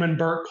Edmund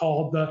Burke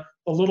called the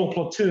little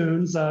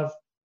platoons of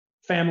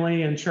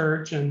family and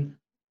church and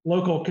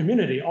local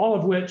community, all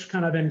of which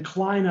kind of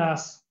incline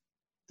us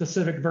to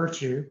civic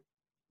virtue.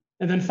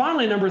 And then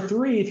finally, number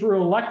three,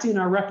 through electing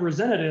our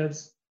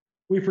representatives,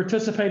 we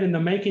participate in the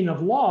making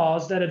of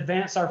laws that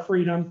advance our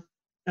freedom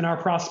and our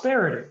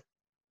prosperity.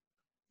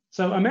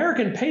 So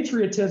American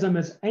patriotism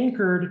is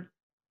anchored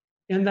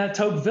in that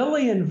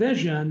Tocquevillian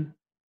vision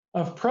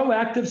of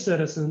proactive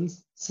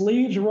citizens,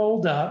 sleeves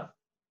rolled up,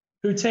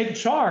 who take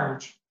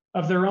charge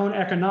of their own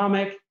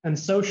economic and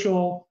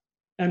social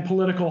and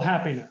political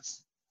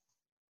happiness.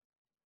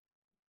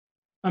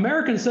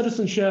 American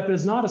citizenship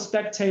is not a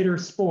spectator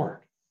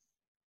sport.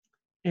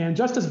 And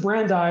Justice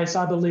Brandeis,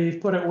 I believe,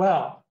 put it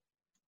well.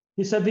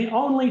 He said, the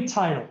only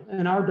title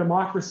in our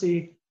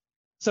democracy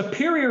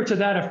superior to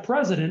that of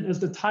president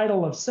is the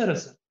title of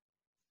citizen.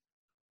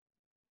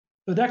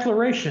 The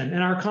Declaration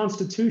and our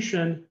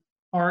Constitution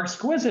are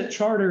exquisite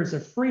charters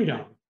of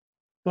freedom,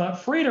 but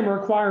freedom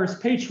requires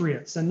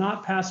patriots and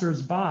not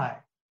passers-by.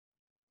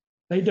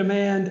 They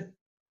demand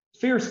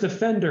fierce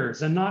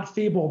defenders and not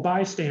feeble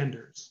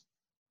bystanders.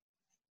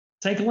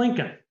 Take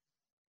Lincoln.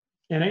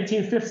 In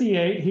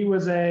 1858, he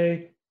was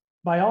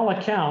by all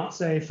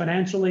accounts, a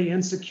financially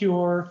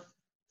insecure,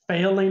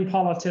 failing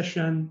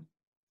politician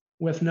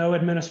with no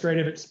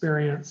administrative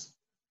experience.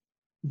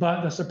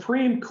 But the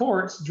Supreme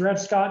Court's Dred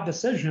Scott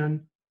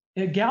decision,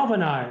 it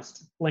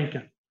galvanized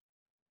Lincoln.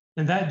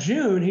 And that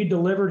June, he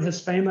delivered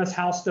his famous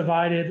House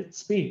Divided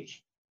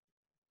speech.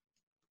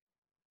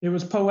 It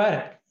was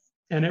poetic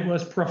and it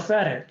was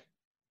prophetic.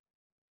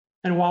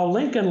 And while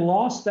Lincoln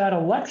lost that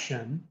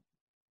election,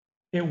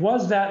 it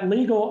was that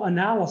legal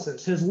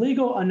analysis, his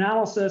legal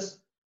analysis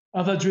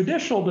of a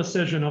judicial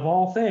decision of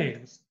all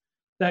things,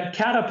 that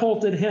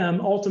catapulted him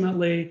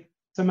ultimately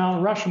to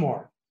Mount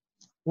Rushmore.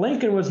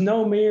 Lincoln was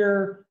no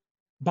mere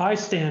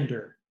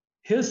bystander.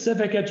 His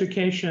civic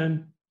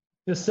education,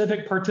 his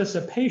civic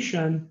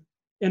participation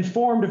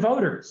informed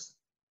voters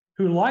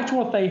who liked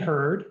what they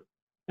heard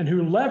and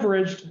who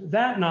leveraged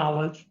that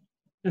knowledge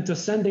into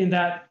sending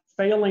that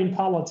failing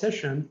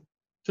politician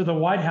to the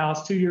White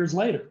House 2 years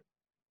later.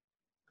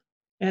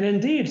 And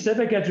indeed,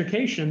 civic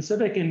education,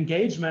 civic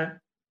engagement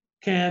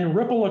can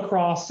ripple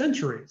across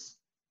centuries.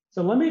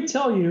 So let me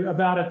tell you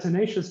about a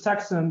tenacious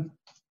Texan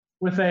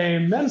with a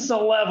Mensa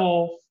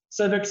level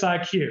civics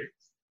IQ.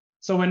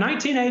 So in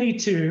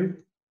 1982,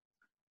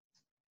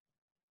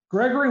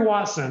 Gregory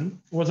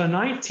Watson was a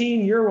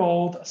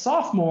 19-year-old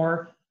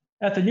sophomore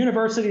at the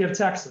University of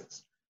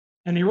Texas.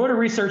 And he wrote a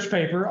research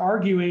paper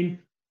arguing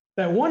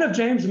that one of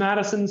James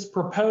Madison's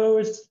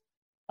proposed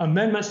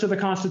amendments to the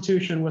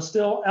Constitution was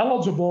still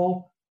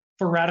eligible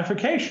for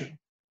ratification.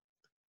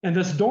 And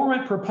this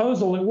dormant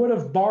proposal, it would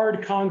have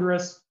barred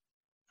Congress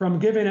from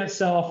giving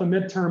itself a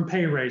midterm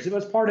pay raise. It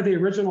was part of the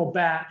original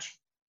batch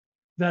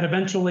that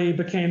eventually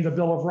became the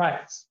Bill of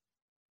Rights.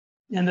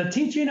 And the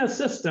teaching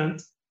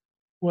assistant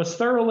was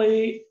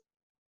thoroughly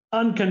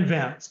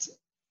unconvinced,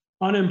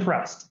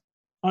 unimpressed,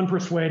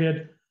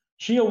 unpersuaded.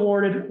 She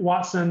awarded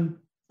Watson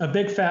a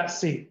big fat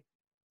C.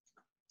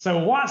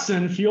 So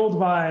Watson, fueled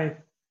by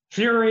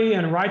fury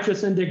and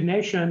righteous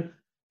indignation,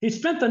 he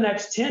spent the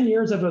next 10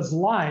 years of his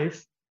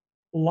life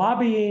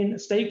lobbying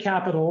state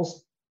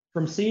capitals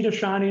from sea to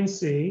shining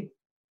sea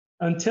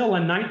until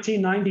in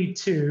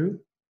 1992,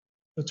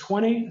 the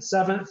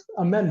 27th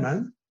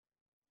Amendment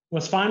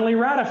was finally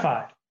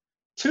ratified,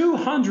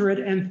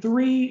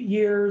 203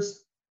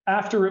 years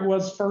after it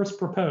was first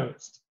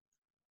proposed.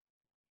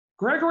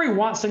 Gregory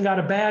Watson got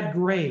a bad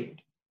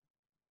grade,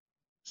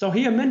 so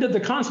he amended the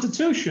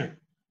Constitution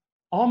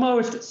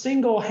almost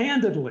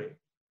single-handedly,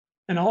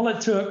 and all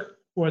it took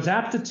was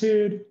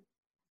aptitude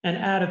and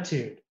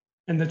attitude.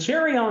 And the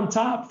cherry on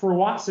top for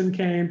Watson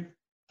came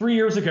 3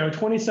 years ago,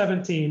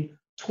 2017,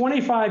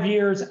 25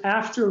 years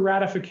after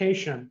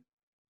ratification.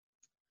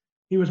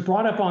 He was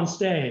brought up on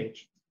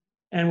stage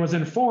and was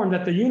informed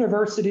that the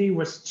university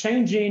was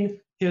changing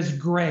his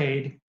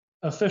grade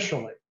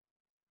officially.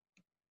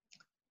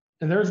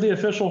 And there's the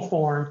official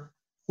form,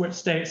 which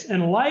states,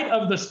 in light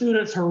of the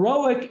student's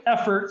heroic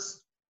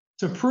efforts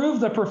to prove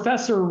the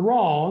professor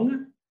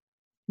wrong,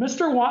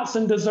 Mr.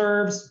 Watson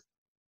deserves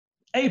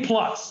A+.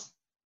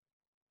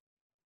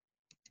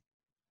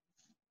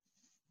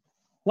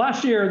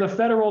 Last year, the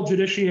federal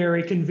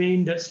judiciary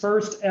convened its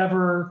first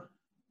ever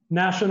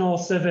National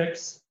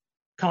Civics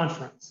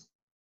Conference.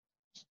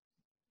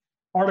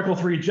 Article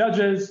 3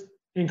 judges,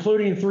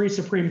 including 3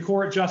 Supreme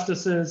Court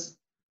justices,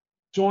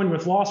 joined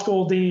with law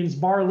school deans,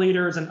 bar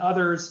leaders, and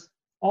others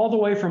all the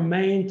way from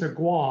Maine to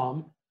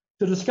Guam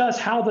to discuss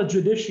how the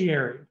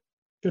judiciary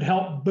could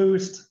help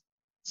boost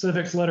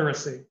civics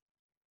literacy.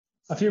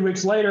 A few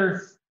weeks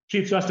later,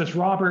 Chief Justice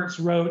Roberts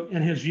wrote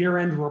in his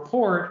year-end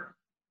report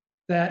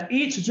that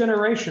each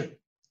generation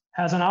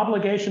has an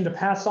obligation to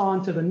pass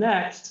on to the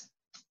next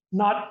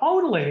not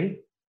only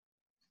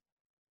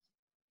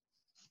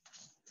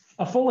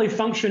a fully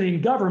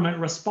functioning government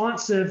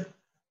responsive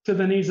to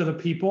the needs of the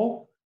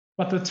people,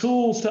 but the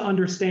tools to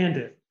understand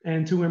it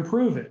and to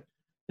improve it.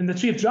 And the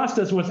Chief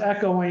Justice was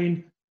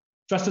echoing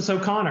Justice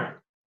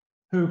O'Connor,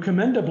 who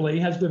commendably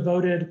has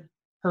devoted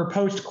her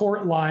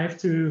post-court life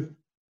to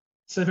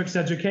civics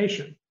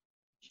education.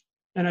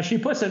 And as she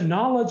puts it,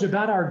 knowledge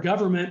about our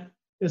government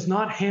is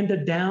not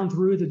handed down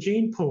through the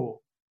gene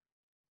pool.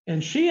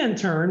 And she, in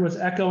turn, was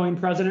echoing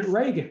President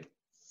Reagan,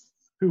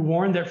 who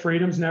warned that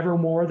freedom's never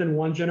more than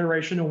one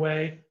generation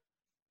away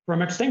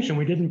from extinction.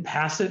 We didn't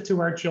pass it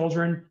to our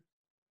children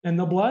in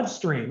the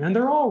bloodstream. And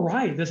they're all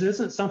right. This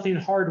isn't something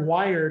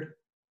hardwired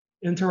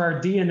into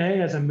our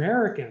DNA as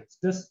Americans.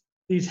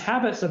 These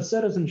habits of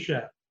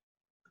citizenship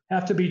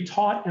have to be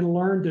taught and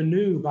learned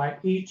anew by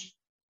each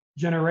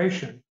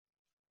generation.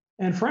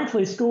 And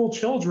frankly, school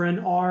children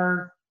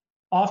are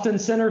often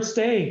center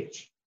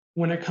stage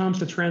when it comes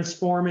to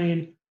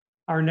transforming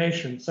our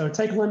nation. So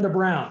take Linda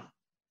Brown,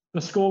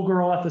 the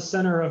schoolgirl at the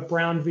center of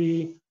Brown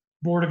v.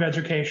 Board of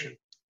Education.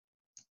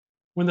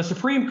 When the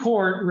Supreme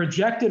Court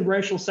rejected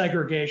racial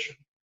segregation,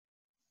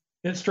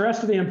 it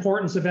stressed the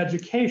importance of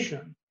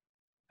education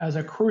as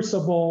a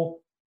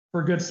crucible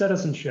for good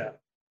citizenship.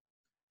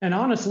 And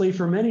honestly,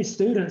 for many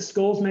students,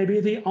 schools may be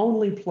the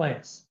only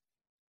place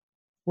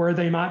where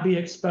they might be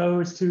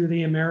exposed to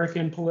the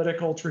American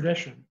political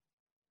tradition.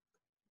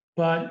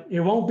 But it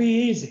won't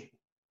be easy.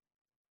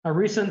 A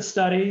recent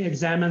study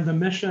examined the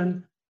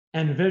mission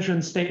and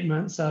vision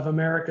statements of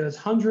America's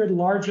 100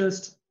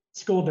 largest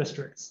school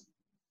districts.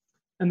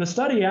 And the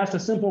study asked a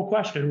simple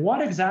question: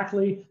 what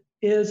exactly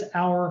is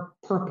our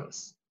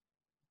purpose?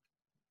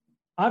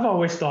 I've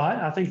always thought,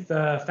 I think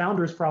the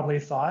founders probably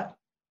thought,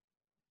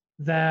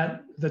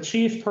 that the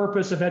chief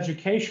purpose of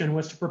education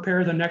was to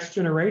prepare the next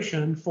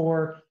generation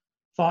for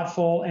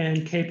thoughtful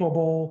and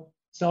capable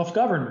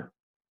self-government.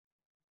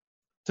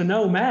 To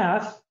know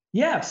math,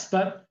 yes,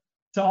 but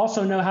to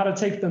also know how to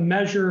take the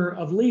measure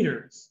of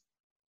leaders.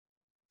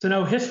 To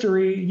know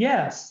history,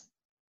 yes,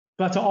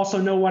 but to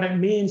also know what it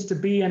means to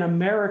be an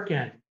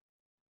American,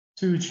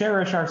 to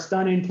cherish our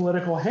stunning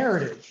political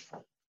heritage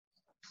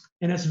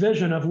and its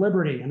vision of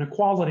liberty and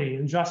equality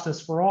and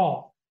justice for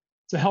all,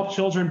 to help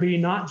children be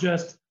not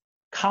just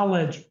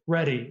college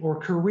ready or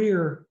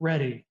career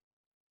ready,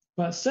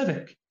 but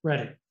civic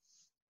ready.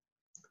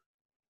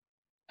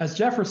 As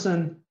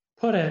Jefferson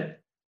put it,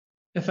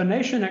 if a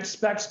nation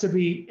expects to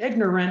be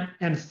ignorant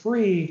and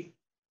free,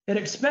 it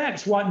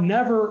expects what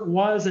never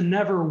was and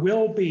never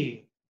will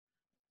be.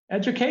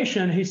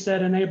 Education, he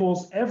said,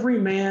 enables every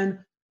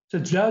man to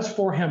judge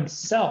for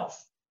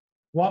himself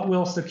what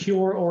will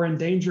secure or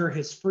endanger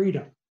his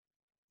freedom.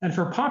 And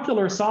for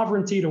popular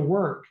sovereignty to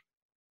work,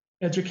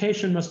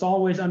 education must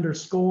always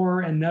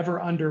underscore and never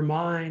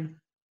undermine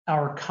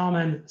our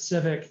common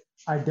civic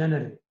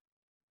identity.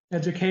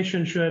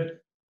 Education should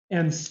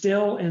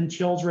instill in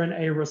children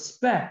a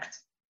respect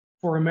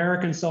for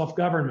American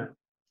self-government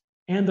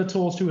and the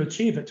tools to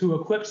achieve it, to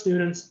equip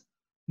students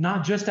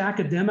not just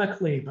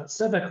academically, but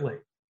civically.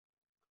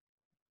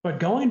 But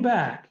going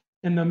back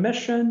in the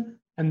mission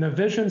and the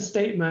vision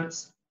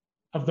statements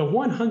of the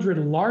 100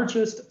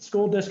 largest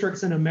school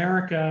districts in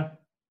America,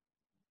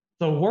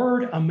 the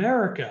word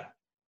America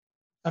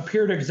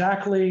appeared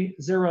exactly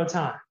 0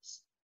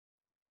 times.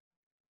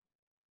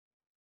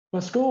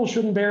 But schools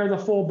shouldn't bear the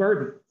full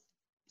burden.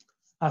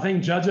 I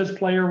think judges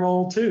play a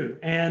role too.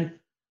 And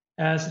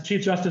as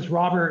Chief Justice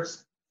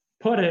Roberts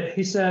put it,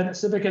 he said,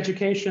 civic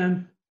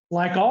education,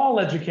 like all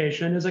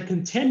education, is a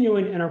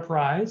continuing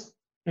enterprise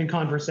and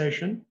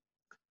conversation.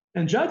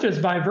 And judges,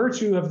 by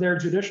virtue of their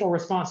judicial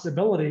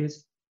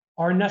responsibilities,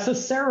 are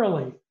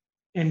necessarily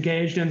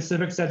engaged in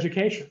civics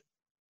education.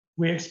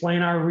 We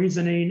explain our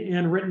reasoning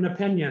in written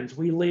opinions.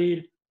 We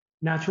lead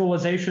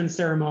naturalization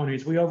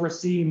ceremonies. We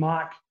oversee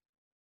mock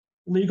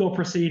legal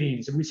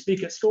proceedings, and we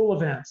speak at school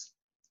events.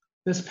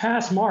 This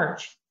past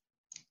March,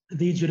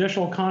 the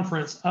Judicial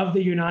Conference of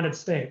the United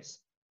States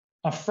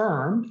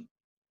affirmed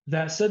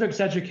that civics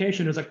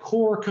education is a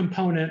core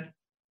component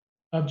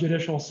of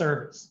judicial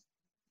service.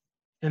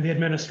 And the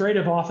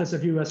Administrative Office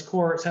of U.S.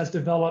 Courts has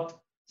developed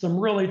some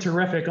really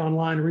terrific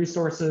online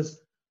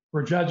resources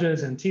for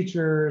judges and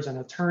teachers and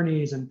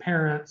attorneys and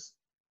parents.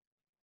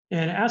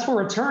 And as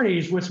for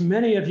attorneys, which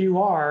many of you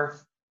are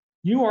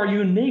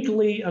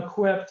uniquely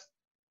equipped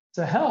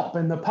to help.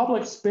 And the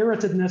public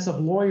spiritedness of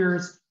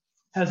lawyers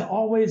has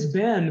always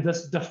been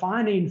this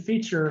defining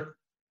feature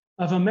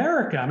of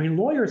America. I mean,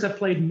 lawyers have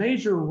played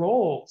major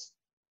roles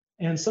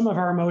in some of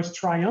our most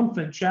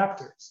triumphant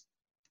chapters.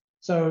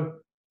 So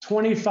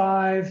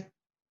 25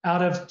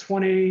 out of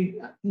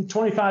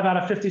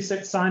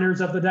 56 signers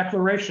of the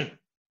Declaration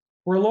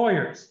were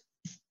lawyers.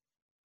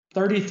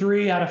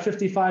 33 out of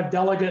 55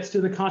 delegates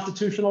to the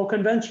Constitutional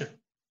Convention.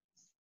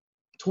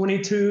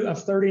 22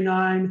 of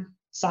 39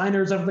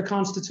 signers of the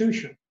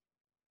Constitution.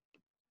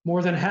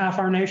 More than half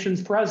our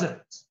nation's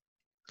presidents.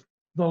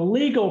 The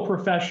legal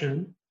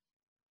profession,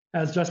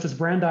 as Justice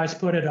Brandeis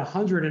put it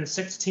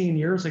 116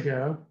 years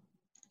ago,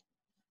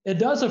 it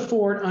does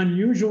afford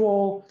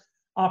unusual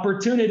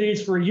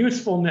opportunities for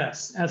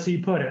usefulness, as he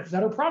put it,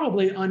 that are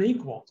probably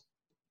unequaled.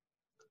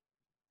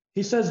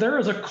 He says there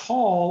is a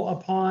call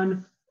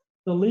upon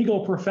the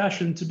legal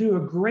profession to do a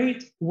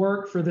great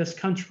work for this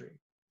country.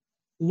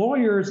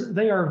 Lawyers,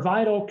 they are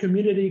vital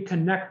community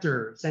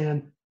connectors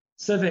and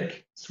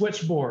civic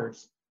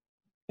switchboards.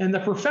 And the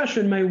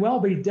profession may well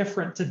be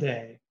different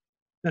today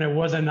than it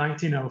was in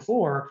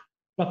 1904,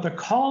 but the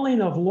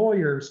calling of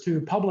lawyers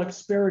to public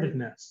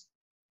spiritedness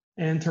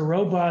and to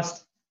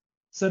robust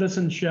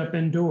citizenship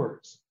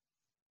endures.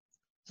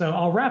 So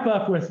I'll wrap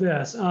up with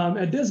this.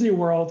 At Disney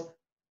World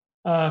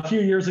a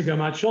few years ago,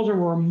 my children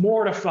were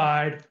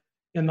mortified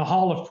in the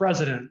Hall of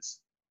Presidents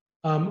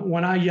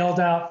when I yelled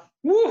out,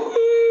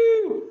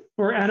 "Woohoo!"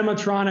 for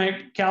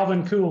animatronic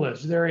Calvin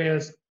Coolidge. There he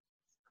is.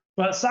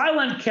 But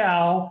Silent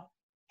Cal,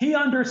 he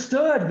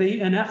understood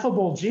the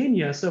ineffable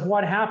genius of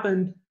what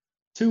happened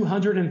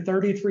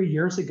 233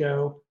 years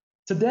ago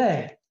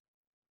today.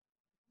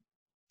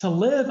 To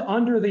live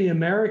under the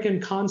American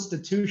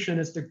Constitution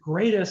is the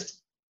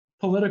greatest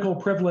political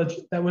privilege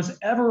that was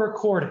ever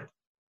accorded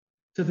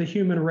to the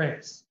human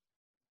race.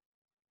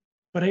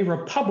 But a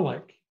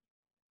republic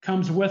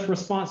comes with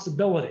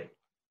responsibility.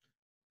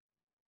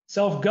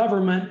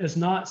 Self-government is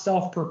not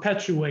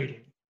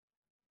self-perpetuating.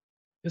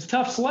 It's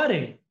tough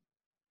sledding,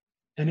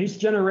 and each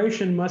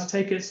generation must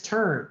take its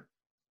turn.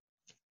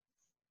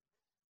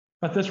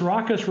 But this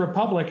raucous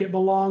republic, it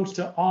belongs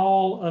to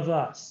all of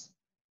us,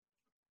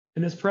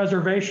 and its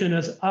preservation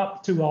is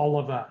up to all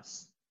of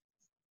us.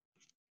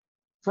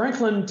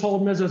 Franklin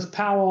told Mrs.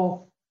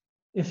 Powell,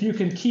 "If you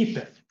can keep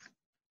it."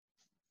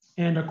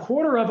 And a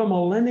quarter of a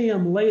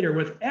millennium later,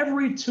 with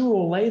every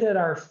tool laid at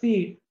our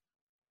feet,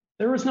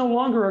 there is no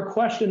longer a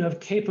question of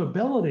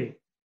capability.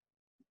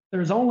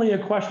 There's only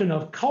a question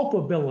of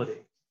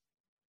culpability.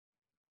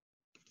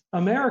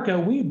 America,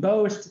 we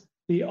boast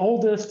the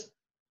oldest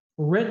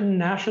written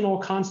national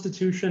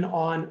constitution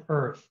on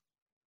earth.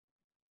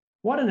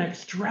 What an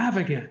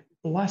extravagant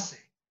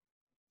blessing.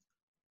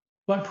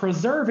 But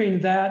preserving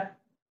that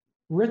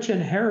rich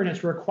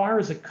inheritance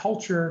requires a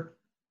culture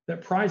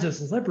that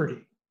prizes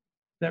liberty,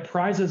 that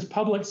prizes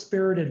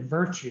public-spirited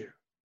virtue.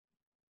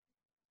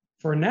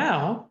 For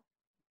now,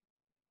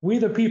 we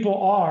the people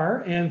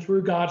are, and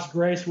through God's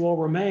grace will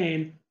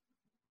remain,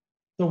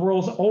 the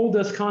world's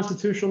oldest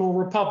constitutional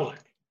republic,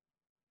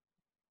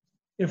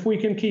 if we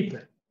can keep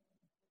it.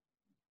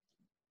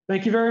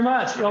 Thank you very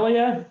much,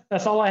 Ilya.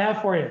 That's all I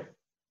have for you.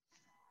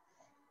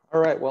 All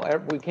right, well,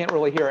 we can't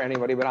really hear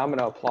anybody, but I'm going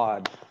to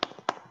applaud.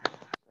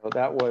 So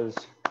that was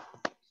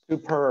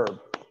superb.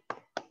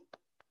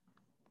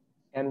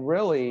 And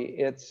really,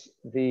 it's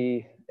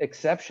the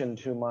exception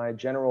to my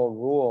general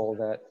rule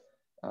that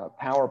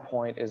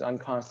PowerPoint is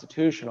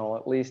unconstitutional,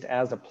 at least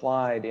as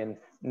applied in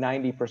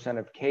 90%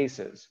 of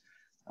cases.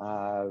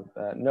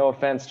 No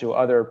offense to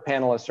other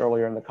panelists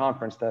earlier in the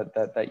conference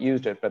that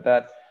used it, but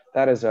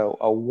that is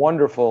a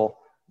wonderful,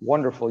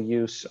 wonderful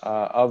use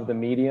of the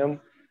medium.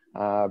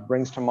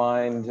 Brings to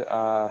mind,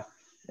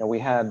 we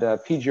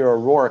had P.J.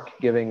 O'Rourke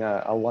giving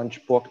a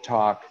lunch book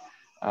talk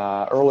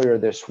earlier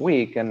this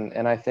week,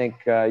 and I think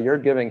you're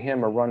giving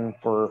him a run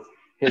for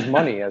his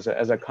money as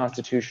a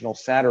constitutional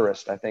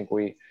satirist. I think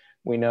we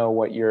know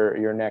what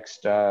your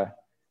next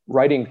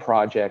writing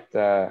project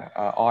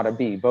ought to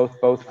be, both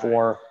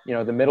for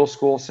the middle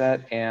school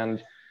set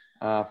and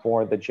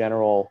for the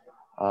general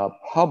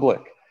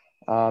public.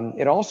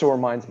 It also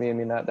reminds me,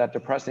 that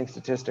depressing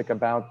statistic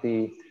about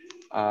the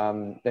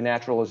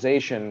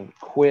naturalization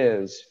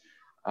quiz,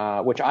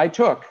 which I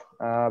took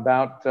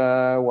about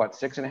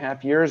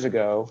 6.5 years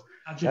ago,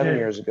 7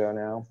 years ago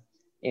now.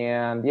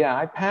 And yeah,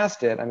 I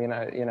passed it.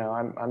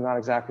 I'm not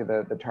exactly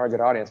the target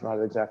audience, not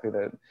exactly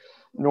the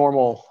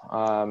normal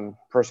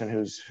person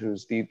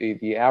who's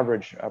the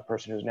average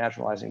person who's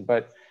naturalizing,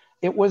 but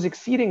it was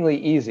exceedingly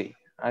easy.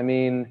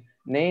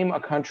 Name a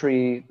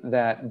country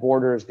that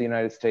borders the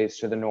United States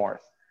to the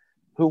north.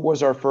 Who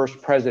was our first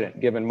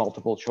president, given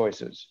multiple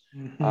choices?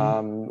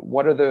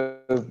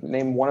 Mm-hmm.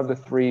 Name one of the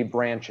three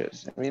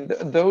branches.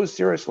 Those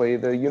seriously,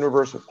 the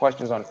universe of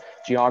questions on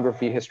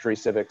geography, history,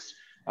 civics,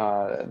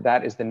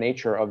 that is the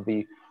nature of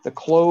the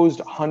closed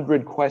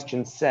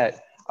 100-question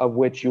set, of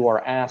which you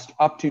are asked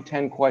up to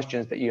 10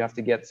 questions that you have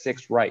to get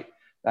 6 right.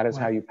 That is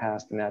how you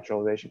pass the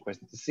naturalization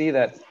question. To see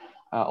that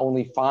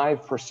only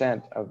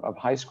 5% of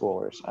high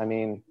schoolers, I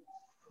mean,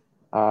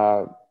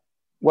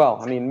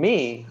 well, I mean,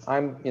 me,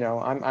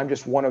 I'm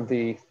just one of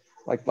the,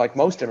 like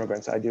most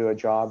immigrants, I do a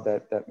job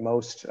that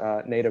most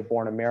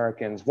native-born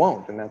Americans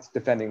won't, and that's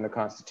defending the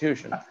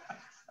Constitution.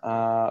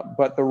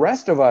 But the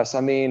rest of us,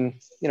 I mean,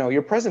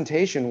 your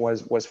presentation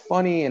was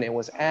funny and it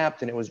was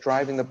apt and it was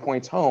driving the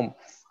points home,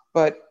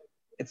 but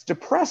it's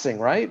depressing,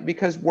 right?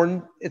 Because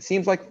it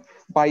seems like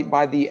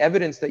by the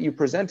evidence that you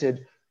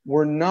presented,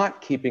 we're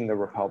not keeping the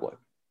republic.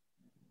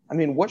 I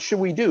mean, what should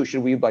we do?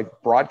 Should we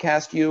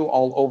broadcast you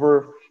all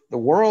over the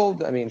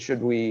world? I mean,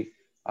 should we,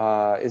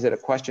 is it a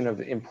question of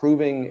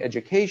improving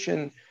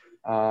education?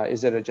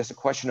 Is it just a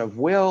question of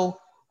will?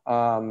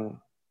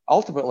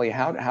 Ultimately,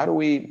 how do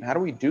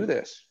we do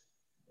this?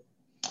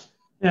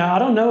 Yeah, I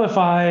don't know if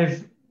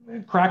I've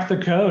cracked the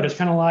code. It's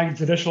kind of like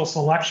judicial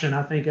selection.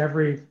 I think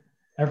every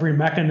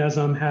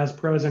mechanism has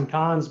pros and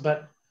cons,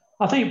 but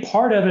I think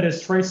part of it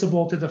is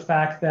traceable to the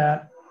fact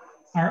that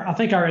I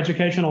think our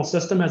educational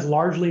system has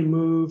largely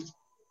moved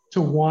to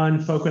one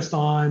focused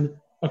on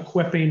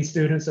equipping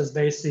students as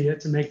they see it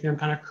to make them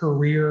kind of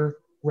career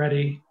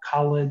ready,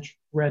 college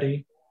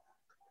ready.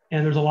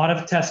 And there's a lot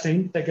of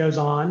testing that goes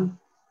on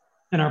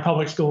in our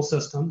public school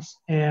systems.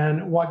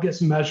 And what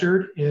gets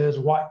measured is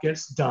what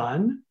gets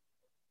done.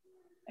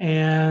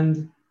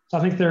 And so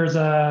I think there's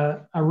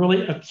a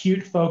really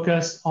acute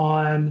focus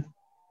on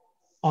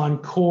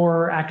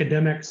core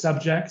academic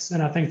subjects.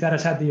 And I think that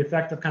has had the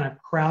effect of kind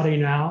of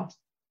crowding out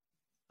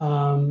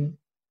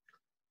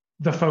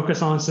the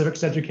focus on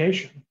civics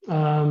education.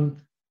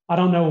 I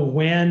don't know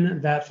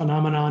when that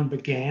phenomenon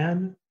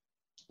began,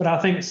 but I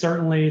think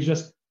certainly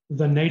just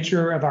the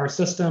nature of our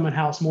system and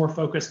how it's more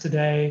focused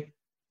today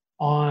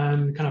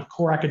on kind of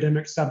core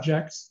academic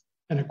subjects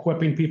and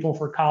equipping people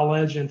for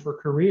college and for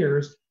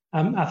careers.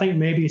 I think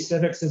maybe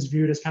civics is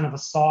viewed as kind of a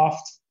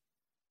soft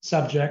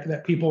subject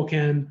that people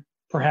can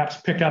perhaps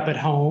pick up at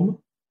home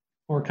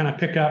or kind of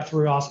pick up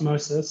through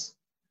osmosis.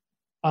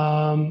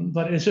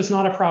 But it's just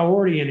not a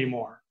priority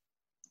anymore.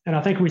 And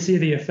I think we see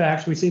the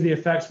effects. We see the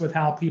effects with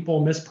how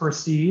people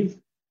misperceive,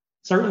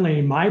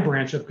 certainly my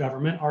branch of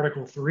government,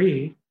 Article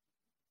 3.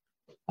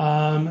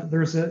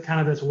 There's a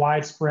kind of this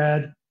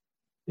widespread,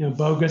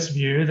 bogus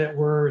view that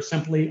we're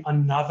simply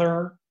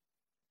another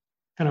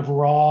kind of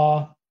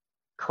raw,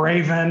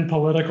 craven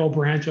political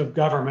branch of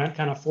government,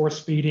 kind of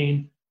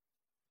force-feeding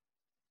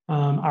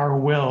our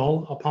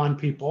will upon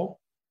people.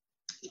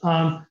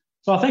 So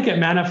I think it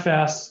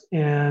manifests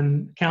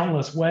in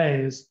countless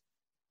ways.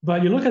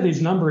 But you look at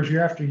these numbers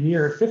year after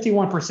year,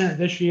 51%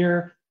 this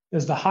year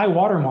is the high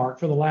watermark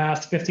for the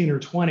last 15 or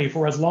 20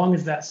 for as long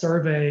as that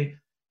survey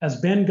has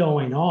been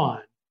going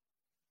on.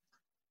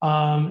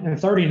 And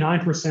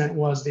 39%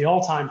 was the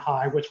all-time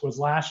high, which was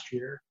last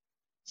year.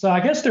 So I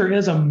guess there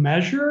is a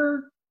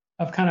measure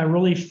of kind of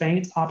really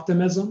faint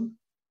optimism,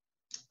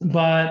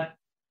 but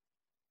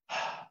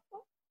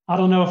I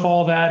don't know if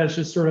all that is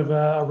just sort of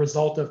a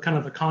result of kind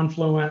of the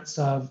confluence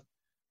of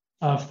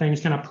things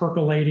kind of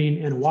percolating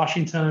in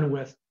Washington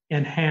with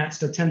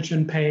enhanced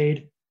attention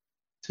paid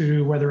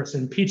to whether it's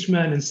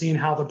impeachment and seeing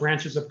how the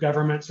branches of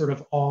government sort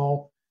of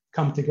all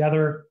come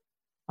together.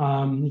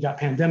 You got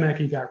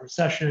pandemic, you got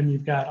recession,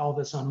 you've got all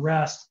this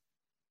unrest.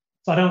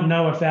 So I don't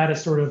know if that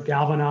has sort of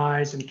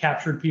galvanized and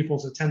captured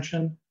people's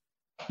attention.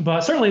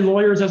 But certainly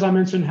lawyers, as I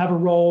mentioned, have a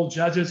role.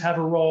 Judges have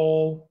a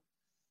role.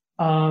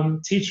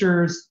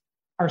 Teachers,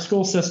 our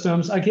school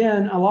systems.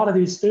 Again, a lot of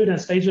these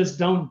students, they just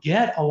don't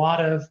get a lot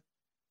of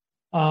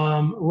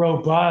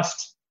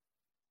robust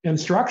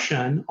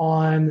instruction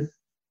on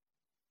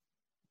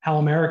how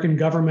American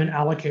government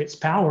allocates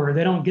power.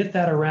 They don't get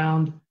that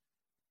around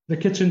the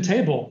kitchen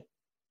table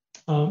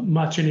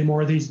much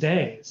anymore these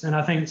days. And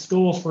I think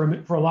schools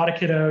for a lot of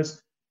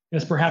kiddos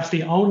is perhaps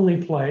the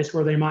only place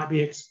where they might be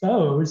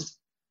exposed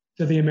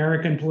to the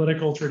American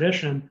political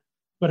tradition,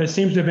 but it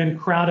seems to have been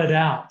crowded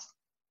out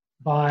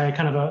by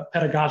kind of a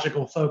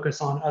pedagogical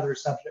focus on other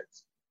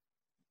subjects.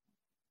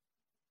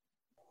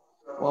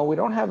 Well, we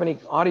don't have any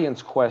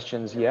audience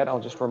questions yet. I'll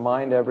just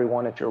remind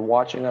everyone, if you're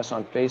watching us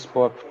on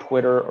Facebook,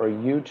 Twitter, or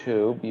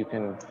YouTube, you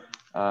can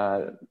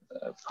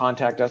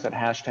contact us at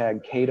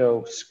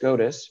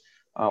 #CatoSCOTUS,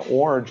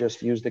 or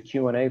just use the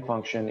Q&A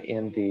function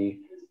in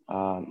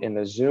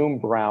the Zoom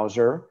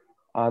browser.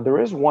 There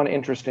is one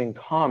interesting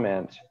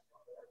comment.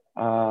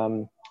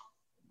 Paul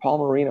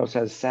Marino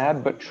says,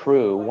 sad but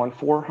true,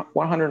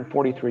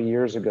 143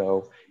 years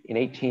ago in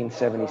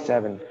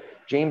 1877,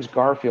 James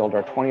Garfield,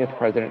 our 20th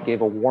president,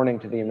 gave a warning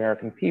to the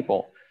American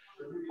people.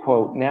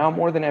 Quote, now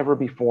more than ever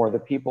before, the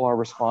people are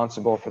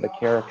responsible for the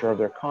character of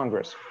their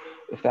Congress.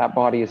 If that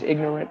body is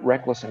ignorant,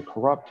 reckless, and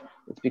corrupt,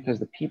 it's because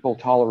the people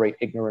tolerate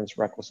ignorance,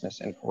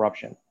 recklessness, and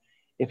corruption.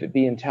 If it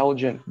be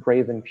intelligent,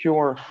 brave, and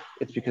pure,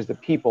 it's because the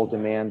people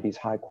demand these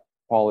high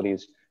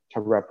qualities to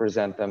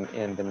represent them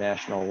in the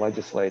national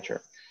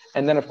legislature.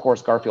 And then, of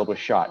course, Garfield was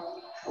shot.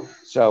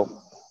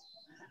 So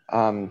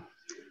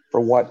for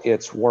what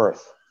it's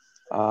worth.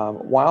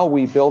 While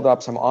we build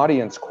up some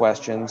audience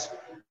questions,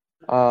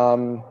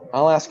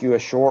 I'll ask you a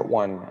short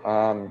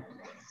one.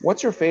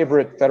 What's your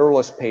favorite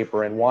Federalist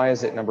paper and why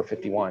is it number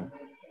 51?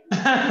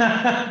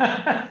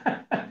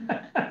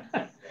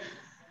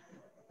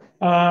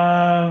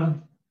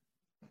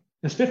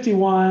 Is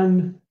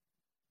 51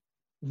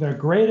 the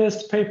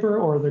greatest paper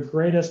or the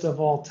greatest of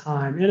all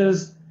time? It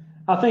is,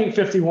 I think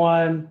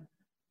 51,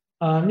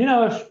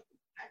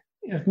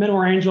 if men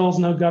were angels,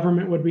 no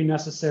government would be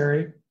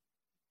necessary.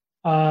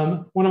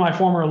 One of my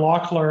former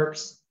law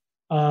clerks,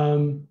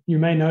 you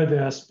may know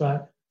this,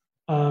 but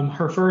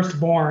her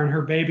firstborn,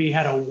 her baby,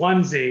 had a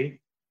onesie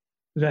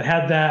that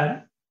had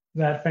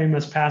that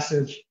famous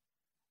passage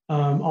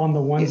on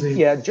the onesie.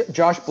 Yeah,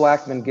 Josh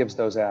Blackman gives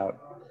those out.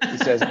 He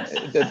says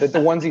the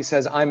onesie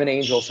says, "I'm an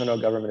angel, so no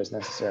government is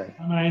necessary."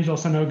 I'm an angel,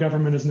 so no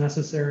government is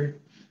necessary.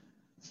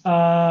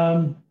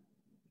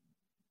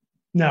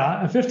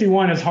 No,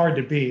 51 is hard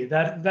to beat.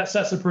 That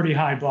sets a pretty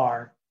high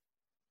bar.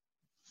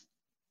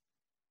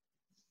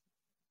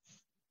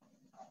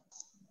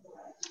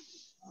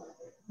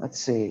 Let's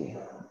see.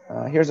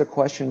 Here's a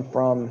question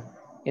from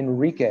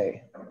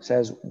Enrique. It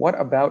says, what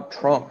about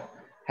Trump?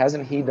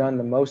 Hasn't he done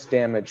the most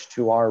damage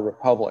to our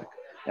republic?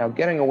 Now,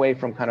 getting away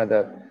from kind of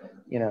the,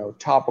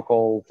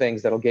 topical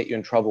things that'll get you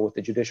in trouble with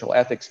the Judicial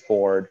Ethics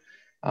Board,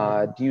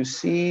 do you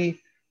see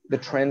the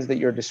trends that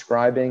you're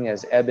describing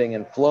as ebbing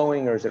and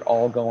flowing, or is it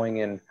all going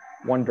in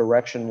one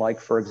direction? Like,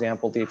 for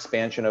example, the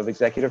expansion of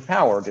executive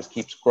power just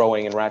keeps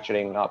growing and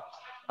ratcheting up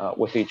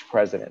with each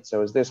president.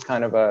 So is this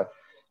kind of a,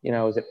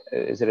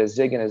 is it a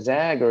zig and a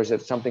zag, or is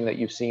it something that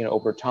you've seen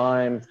over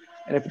time?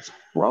 And if it's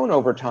grown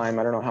over time,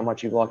 I don't know how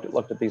much you've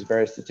looked at these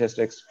various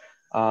statistics.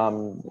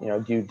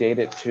 Do you date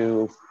it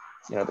to,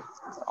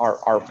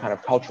 our kind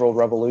of cultural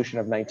revolution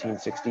of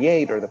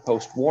 1968 or the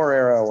post-war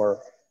era, or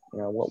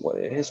what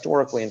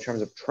historically in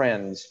terms of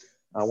trends,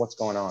 what's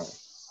going on?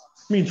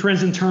 I mean,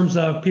 trends in terms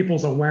of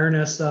people's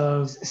awareness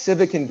of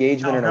civic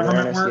engagement and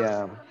awareness.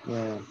 Work?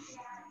 Yeah.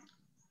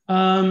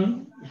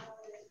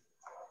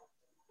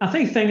 I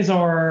think things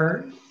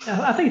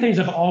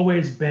have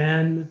always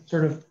been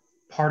sort of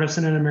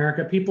partisan in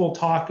America. People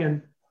talk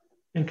in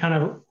kind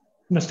of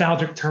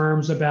nostalgic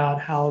terms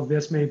about how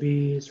this may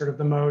be sort of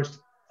the most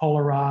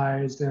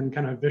polarized and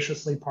kind of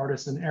viciously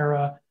partisan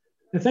era.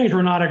 The things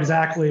were not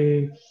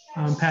exactly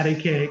patty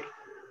cake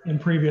in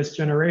previous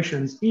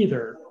generations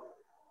either.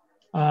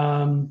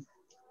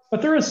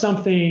 But there is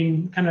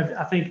something kind of,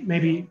 I think,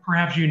 maybe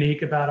perhaps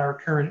unique about our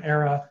current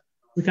era.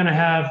 We kind of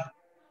have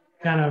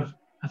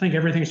I think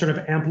everything's sort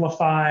of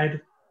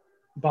amplified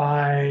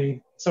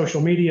by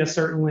social media,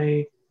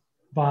 certainly,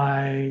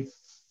 by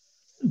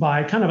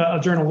kind of a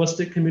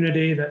journalistic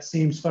community that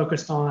seems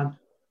focused on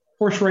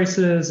horse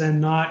races and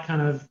not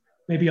kind of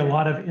maybe a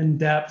lot of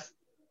in-depth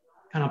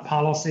kind of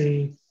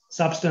policy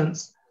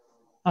substance.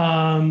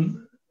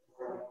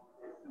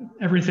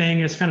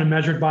 Everything is kind of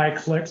measured by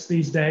clicks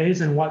these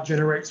days and what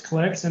generates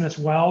clicks, and it's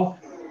well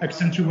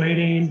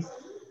accentuating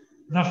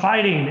the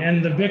fighting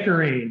and the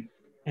bickering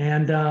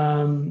and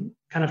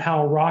kind of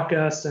how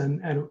raucous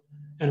and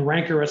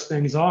rancorous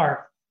things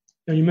are.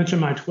 You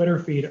mentioned my Twitter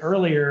feed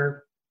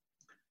earlier.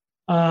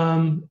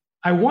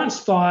 I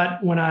once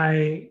thought when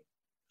I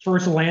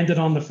first landed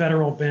on the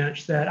federal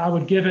bench that I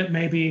would give it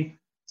maybe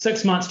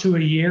 6 months to a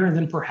year and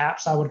then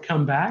perhaps I would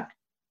come back.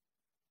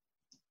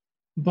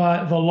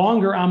 But the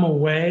longer I'm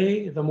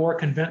away, the more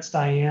convinced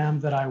I am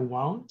that I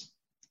won't.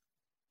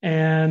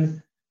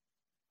 And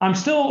I'm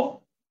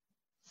still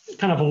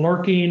kind of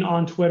lurking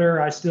on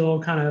Twitter.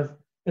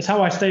 It's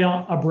how I stay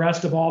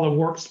abreast of all the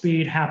warp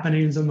speed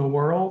happenings in the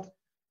world.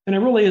 And it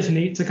really is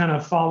neat to kind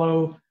of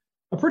follow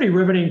a pretty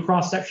riveting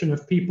cross-section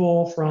of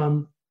people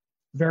from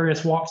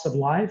various walks of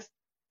life.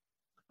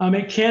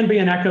 It can be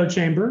an echo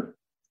chamber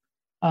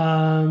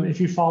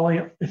if you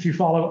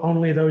follow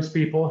only those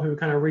people who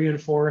kind of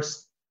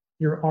reinforce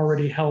your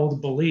already held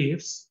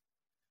beliefs.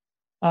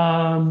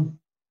 But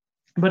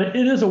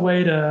it is a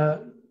way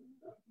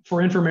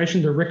for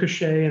information to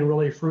ricochet in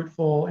really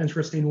fruitful,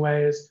 interesting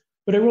ways.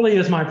 But it really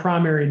is my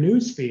primary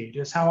news feed.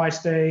 It's how I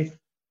stay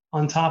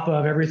on top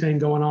of everything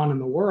going on in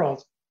the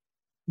world.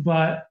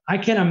 But I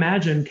can't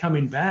imagine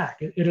coming back.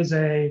 It is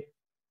a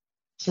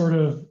sort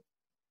of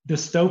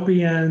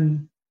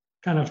dystopian,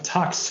 kind of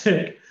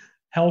toxic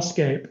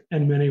hellscape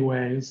in many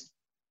ways.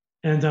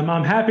 And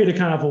I'm happy to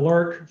kind of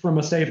lurk from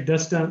a safe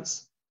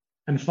distance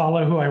and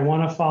follow who I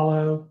want to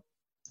follow.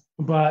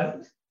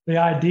 But the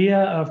idea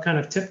of kind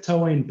of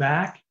tiptoeing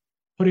back,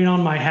 putting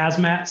on my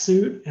hazmat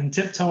suit and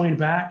tiptoeing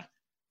back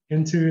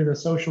into the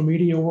social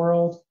media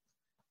world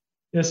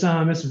is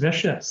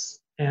vicious.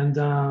 But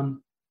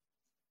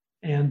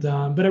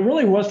it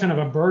really was kind of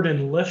a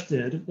burden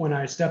lifted when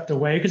I stepped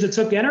away, because it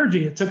took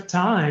energy, it took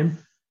time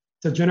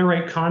to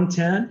generate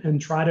content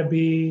and try to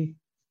be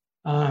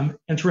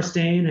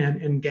interesting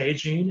and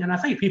engaging. And I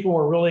think people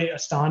were really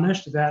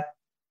astonished that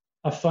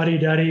a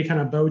fuddy-duddy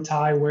kind of bow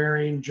tie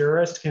wearing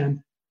jurist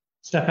can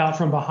step out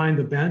from behind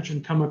the bench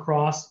and come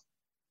across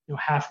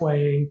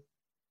halfway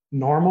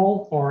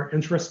normal or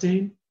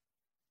interesting.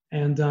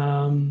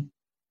 And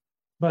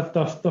but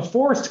the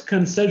forced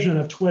concision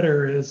of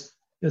Twitter is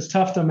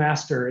tough to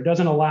master. It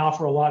doesn't allow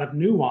for a lot of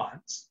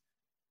nuance,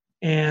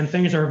 and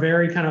things are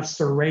very kind of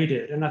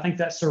serrated. And I think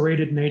that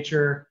serrated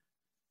nature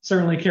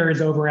certainly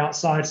carries over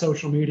outside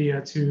social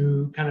media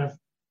to kind of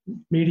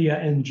media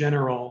in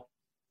general.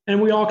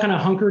 And we all kind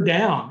of hunker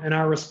down in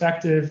our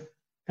respective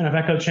kind of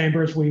echo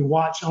chambers. We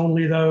watch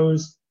only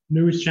those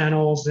news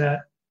channels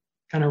that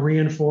kind of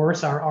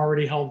reinforce our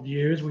already held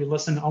views. We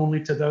listen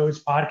only to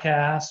those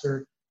podcasts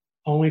or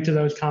only to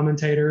those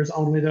commentators,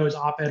 only those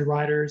op-ed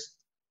writers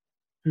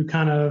who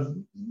kind of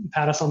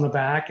pat us on the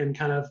back and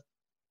kind of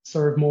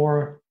serve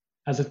more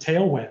as a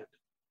tailwind,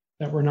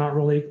 that we're not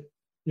really,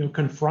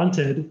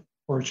 confronted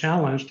or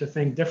challenged to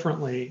think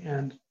differently.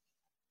 And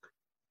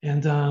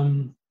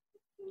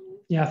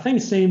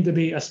things seem to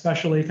be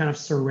especially kind of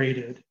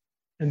serrated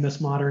in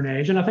this modern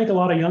age. And I think a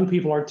lot of young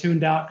people are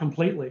tuned out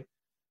completely.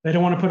 They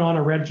don't want to put on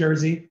a red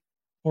jersey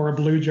or a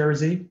blue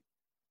jersey.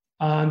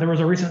 There was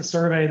a recent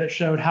survey that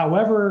showed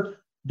however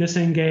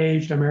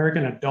disengaged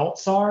American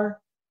adults are,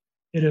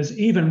 it is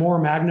even more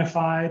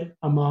magnified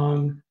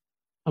among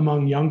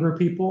younger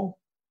people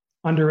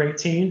under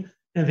 18.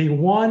 And the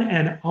one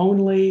and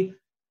only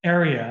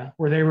area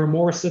where they were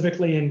more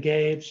civically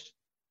engaged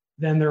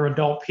than their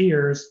adult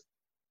peers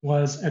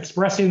was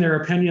expressing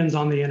their opinions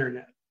on the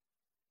internet.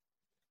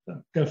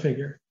 So, go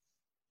figure.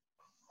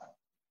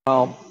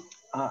 Well,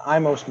 I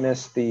most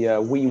miss the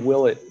 "we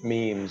will it"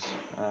 memes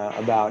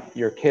about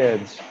your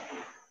kids.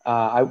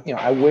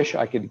 I wish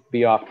I could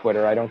be off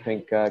Twitter. I don't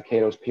think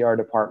Cato's PR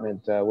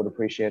department would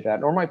appreciate that,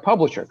 nor my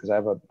publisher, because I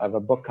have a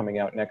book coming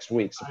out next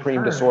week,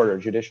 Supreme Disorder: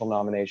 Judicial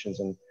Nominations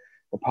and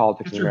the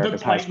Politics of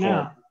America's High School.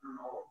 Now.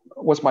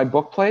 What's my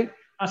book plate?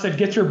 I said,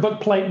 get your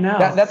book plate now.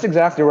 That's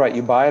exactly right.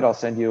 You buy it, I'll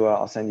send you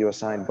a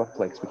signed book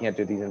plate, because we can't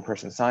do these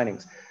in-person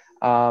signings.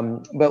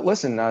 But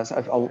listen,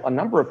 a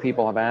number of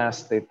people have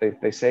asked.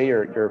 They say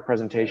your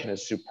presentation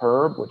is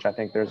superb, which I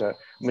think there's a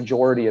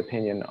majority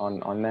opinion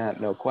on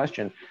that, no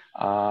question.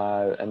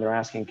 And they're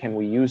asking, can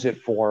we use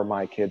it for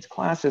my kids'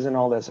 classes and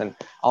all this? And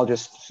I'll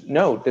just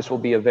note, this will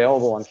be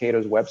available on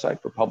Cato's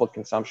website for public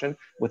consumption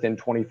within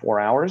 24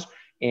 hours.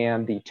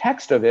 And the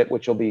text of it,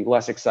 which will be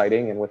less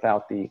exciting and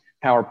without the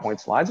PowerPoint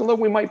slides, although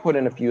we might put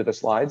in a few of the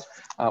slides,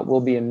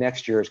 will be in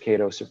next year's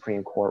Cato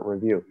Supreme Court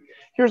review.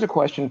 Here's a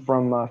question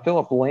from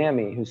Philip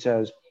Lammy, who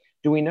says,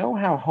 do we know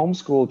how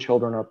homeschool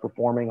children are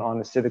performing on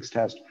the civics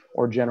test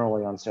or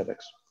generally on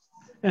civics?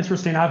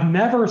 Interesting. I've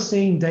never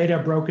seen data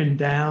broken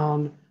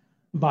down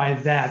by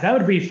that. That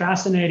would be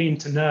fascinating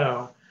to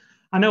know.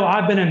 I know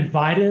I've been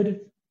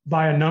invited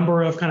by a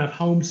number of kind of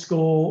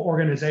homeschool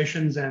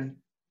organizations and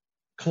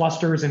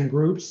clusters and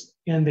groups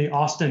in the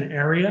Austin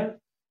area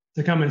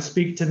to come and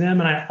speak to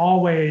them. And I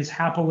always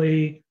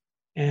happily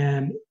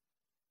and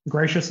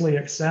graciously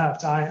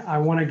accept. I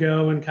want to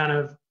go and kind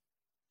of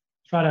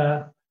try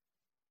to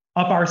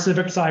up our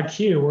civics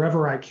IQ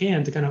wherever I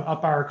can to kind of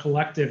up our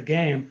collective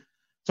game.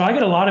 So I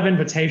get a lot of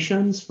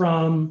invitations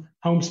from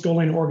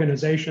homeschooling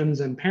organizations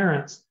and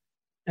parents,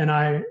 and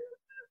I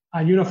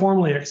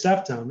uniformly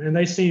accept them. And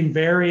they seem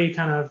very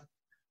kind of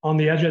on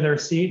the edge of their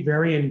seat,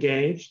 very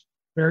engaged,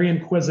 very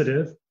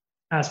inquisitive,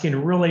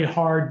 asking really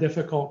hard,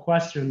 difficult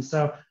questions.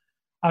 So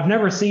I've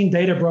never seen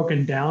data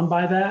broken down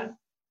by that,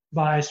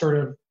 by sort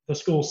of the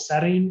school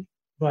setting,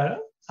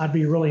 but I'd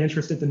be really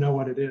interested to know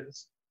what it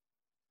is.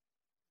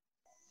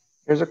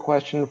 Here's a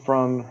question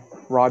from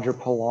Roger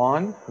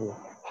Pallon, who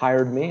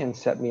hired me and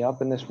set me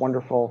up in this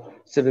wonderful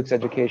civics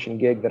education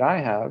gig that I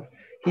have.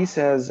 He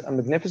says, a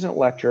magnificent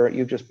lecture.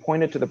 You've just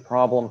pointed to the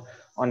problem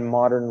on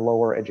modern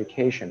lower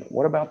education.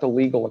 What about the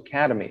legal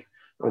academy,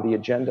 where the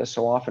agenda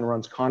so often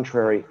runs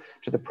contrary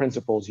to the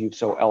principles you've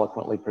so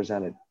eloquently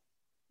presented?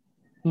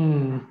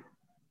 I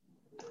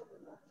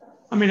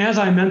mean, as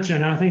I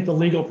mentioned, I think the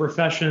legal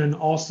profession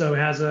also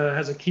has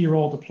a key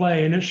role to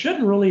play, and it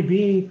shouldn't really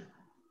be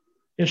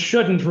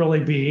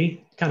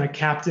kind of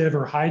captive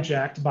or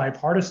hijacked by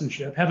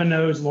partisanship. Heaven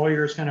knows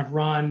lawyers kind of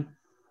run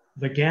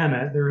the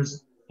gamut.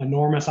 There's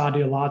enormous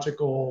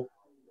ideological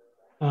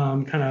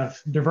kind of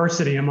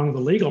diversity among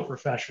the legal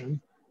profession.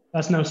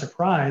 That's no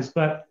surprise,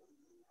 but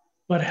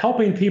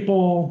helping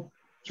people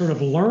sort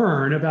of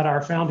learn about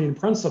our founding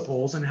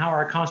principles and how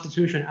our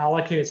Constitution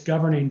allocates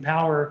governing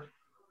power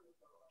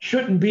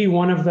shouldn't be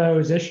one of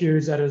those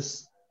issues that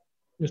is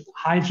just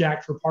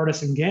hijacked for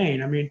partisan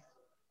gain. I mean,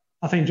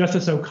 I think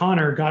Justice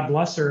O'Connor, God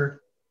bless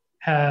her,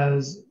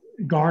 has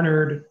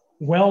garnered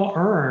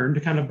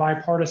well-earned kind of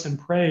bipartisan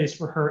praise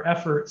for her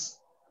efforts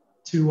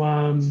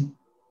to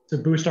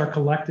boost our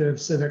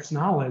collective civics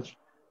knowledge.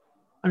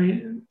 I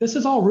mean, this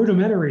is all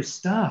rudimentary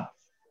stuff.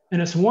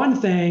 And it's one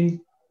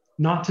thing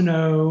not to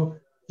know,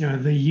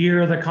 the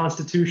year the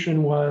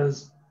Constitution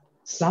was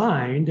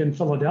signed in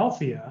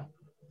Philadelphia,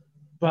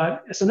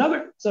 but it's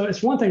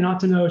one thing not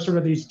to know sort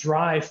of these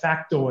dry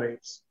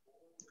factoids,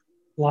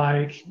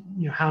 like,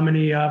 how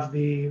many of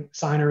the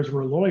signers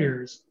were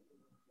lawyers.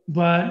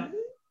 But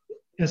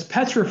it's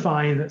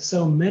petrifying that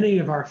so many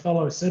of our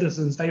fellow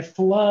citizens, they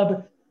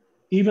flub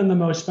even the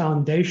most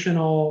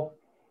foundational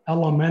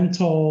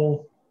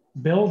elemental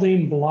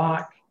building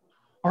block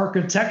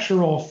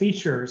architectural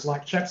features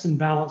like checks and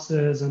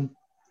balances and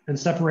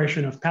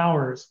separation of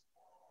powers,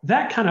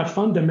 that kind of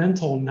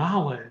fundamental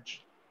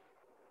knowledge,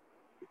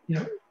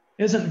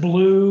 isn't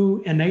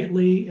blue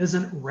innately,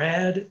 isn't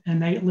red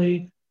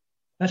innately.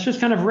 That's just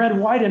kind of red,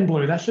 white, and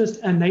blue. That's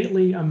just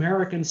innately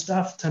American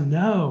stuff to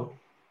know.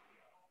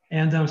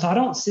 And so I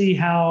don't see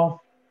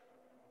how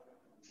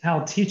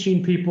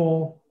teaching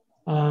people,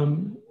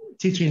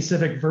 teaching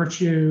civic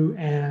virtue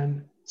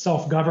and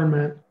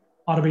self-government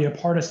ought to be a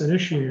partisan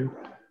issue.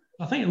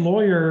 I think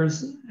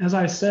lawyers, as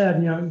I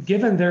said,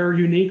 given their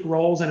unique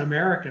roles in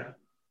America,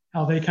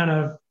 how they kind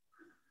of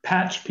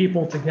patch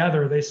people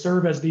together, they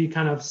serve as the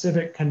kind of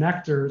civic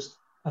connectors.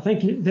 I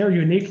think they're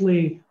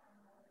uniquely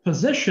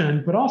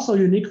positioned, but also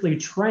uniquely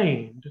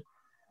trained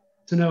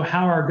to know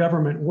how our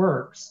government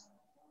works.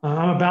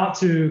 I'm about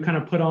to kind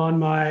of put on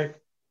my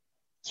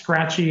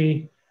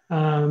scratchy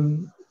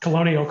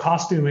colonial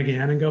costume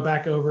again and go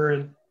back over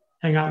and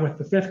hang out with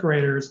the fifth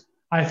graders.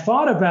 I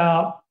thought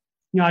about,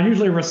 I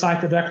usually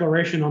recite the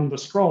Declaration on the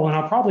scroll, and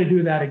I'll probably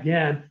do that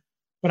again,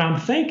 but I'm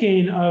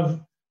thinking of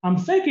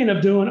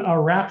doing a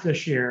rap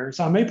this year.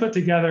 So I may put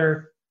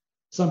together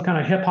some kind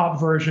of hip hop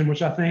version,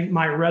 which I think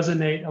might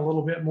resonate a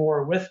little bit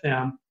more with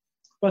them.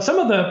 But some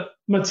of the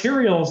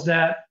materials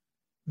that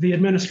the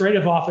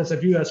Administrative Office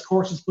of U.S.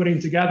 Courts is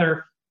putting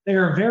together, they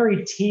are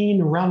very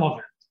teen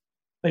relevant.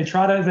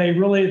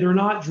 They're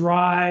not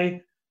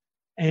dry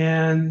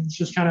and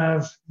just kind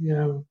of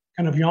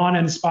yawn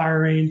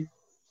inspiring.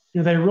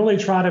 They really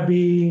try to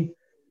be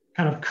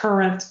kind of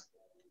current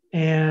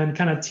and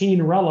kind of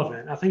teen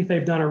relevant. I think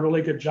they've done a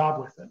really good job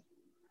with it.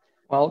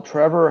 Well,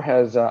 Trevor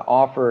has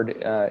offered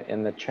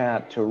in the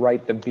chat to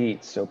write the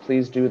beats, so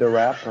please do the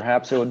rap.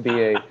 Perhaps it would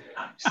be a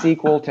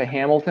sequel to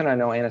Hamilton. I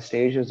know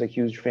Anastasia is a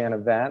huge fan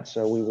of that,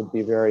 so we would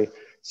be very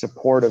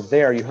supportive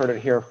there. You heard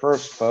it here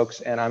first,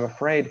 folks, and I'm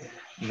afraid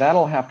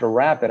that'll have to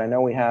wrap it. I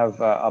know we have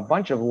a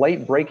bunch of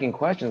late breaking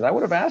questions. I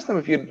would have asked them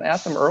if you'd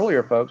asked them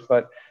earlier, folks,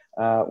 but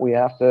we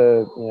have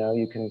to,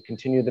 you can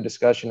continue the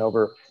discussion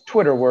over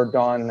Twitter, where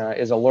Don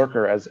is a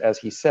lurker, as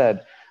he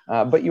said.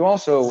 But you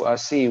also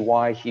see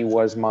why he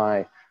was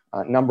my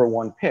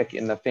 #1 pick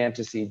in the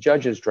fantasy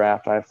judges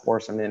draft. I, of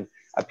course, am in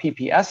a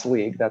PPS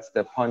league. That's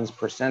the puns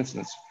per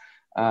sentence.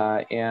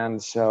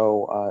 And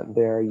so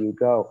there you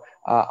go.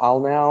 I'll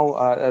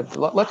now,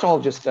 let's all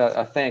just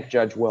thank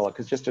Judge Willett,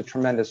 because just a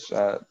tremendous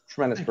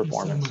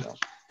performance. So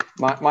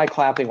my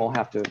clapping will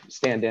have to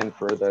stand in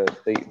for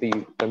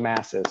the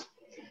masses.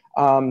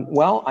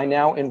 Well, I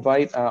now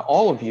invite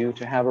all of you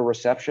to have a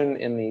reception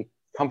in the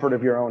comfort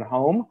of your own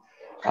home.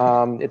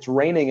 It's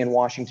raining in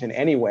Washington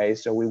anyway,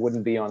 so we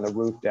wouldn't be on the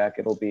roof deck.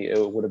 It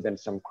would have been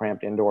some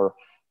cramped indoor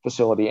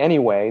facility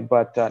anyway.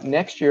 But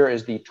next year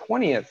is the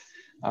 20th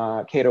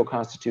Cato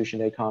Constitution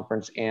Day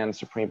Conference and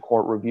Supreme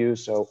Court review.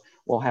 So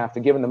we'll have to,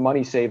 given the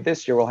money saved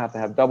this year, we'll have to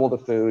have double the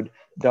food,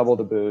 double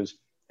the booze,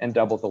 and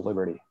double the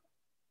liberty.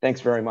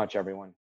 Thanks very much, everyone.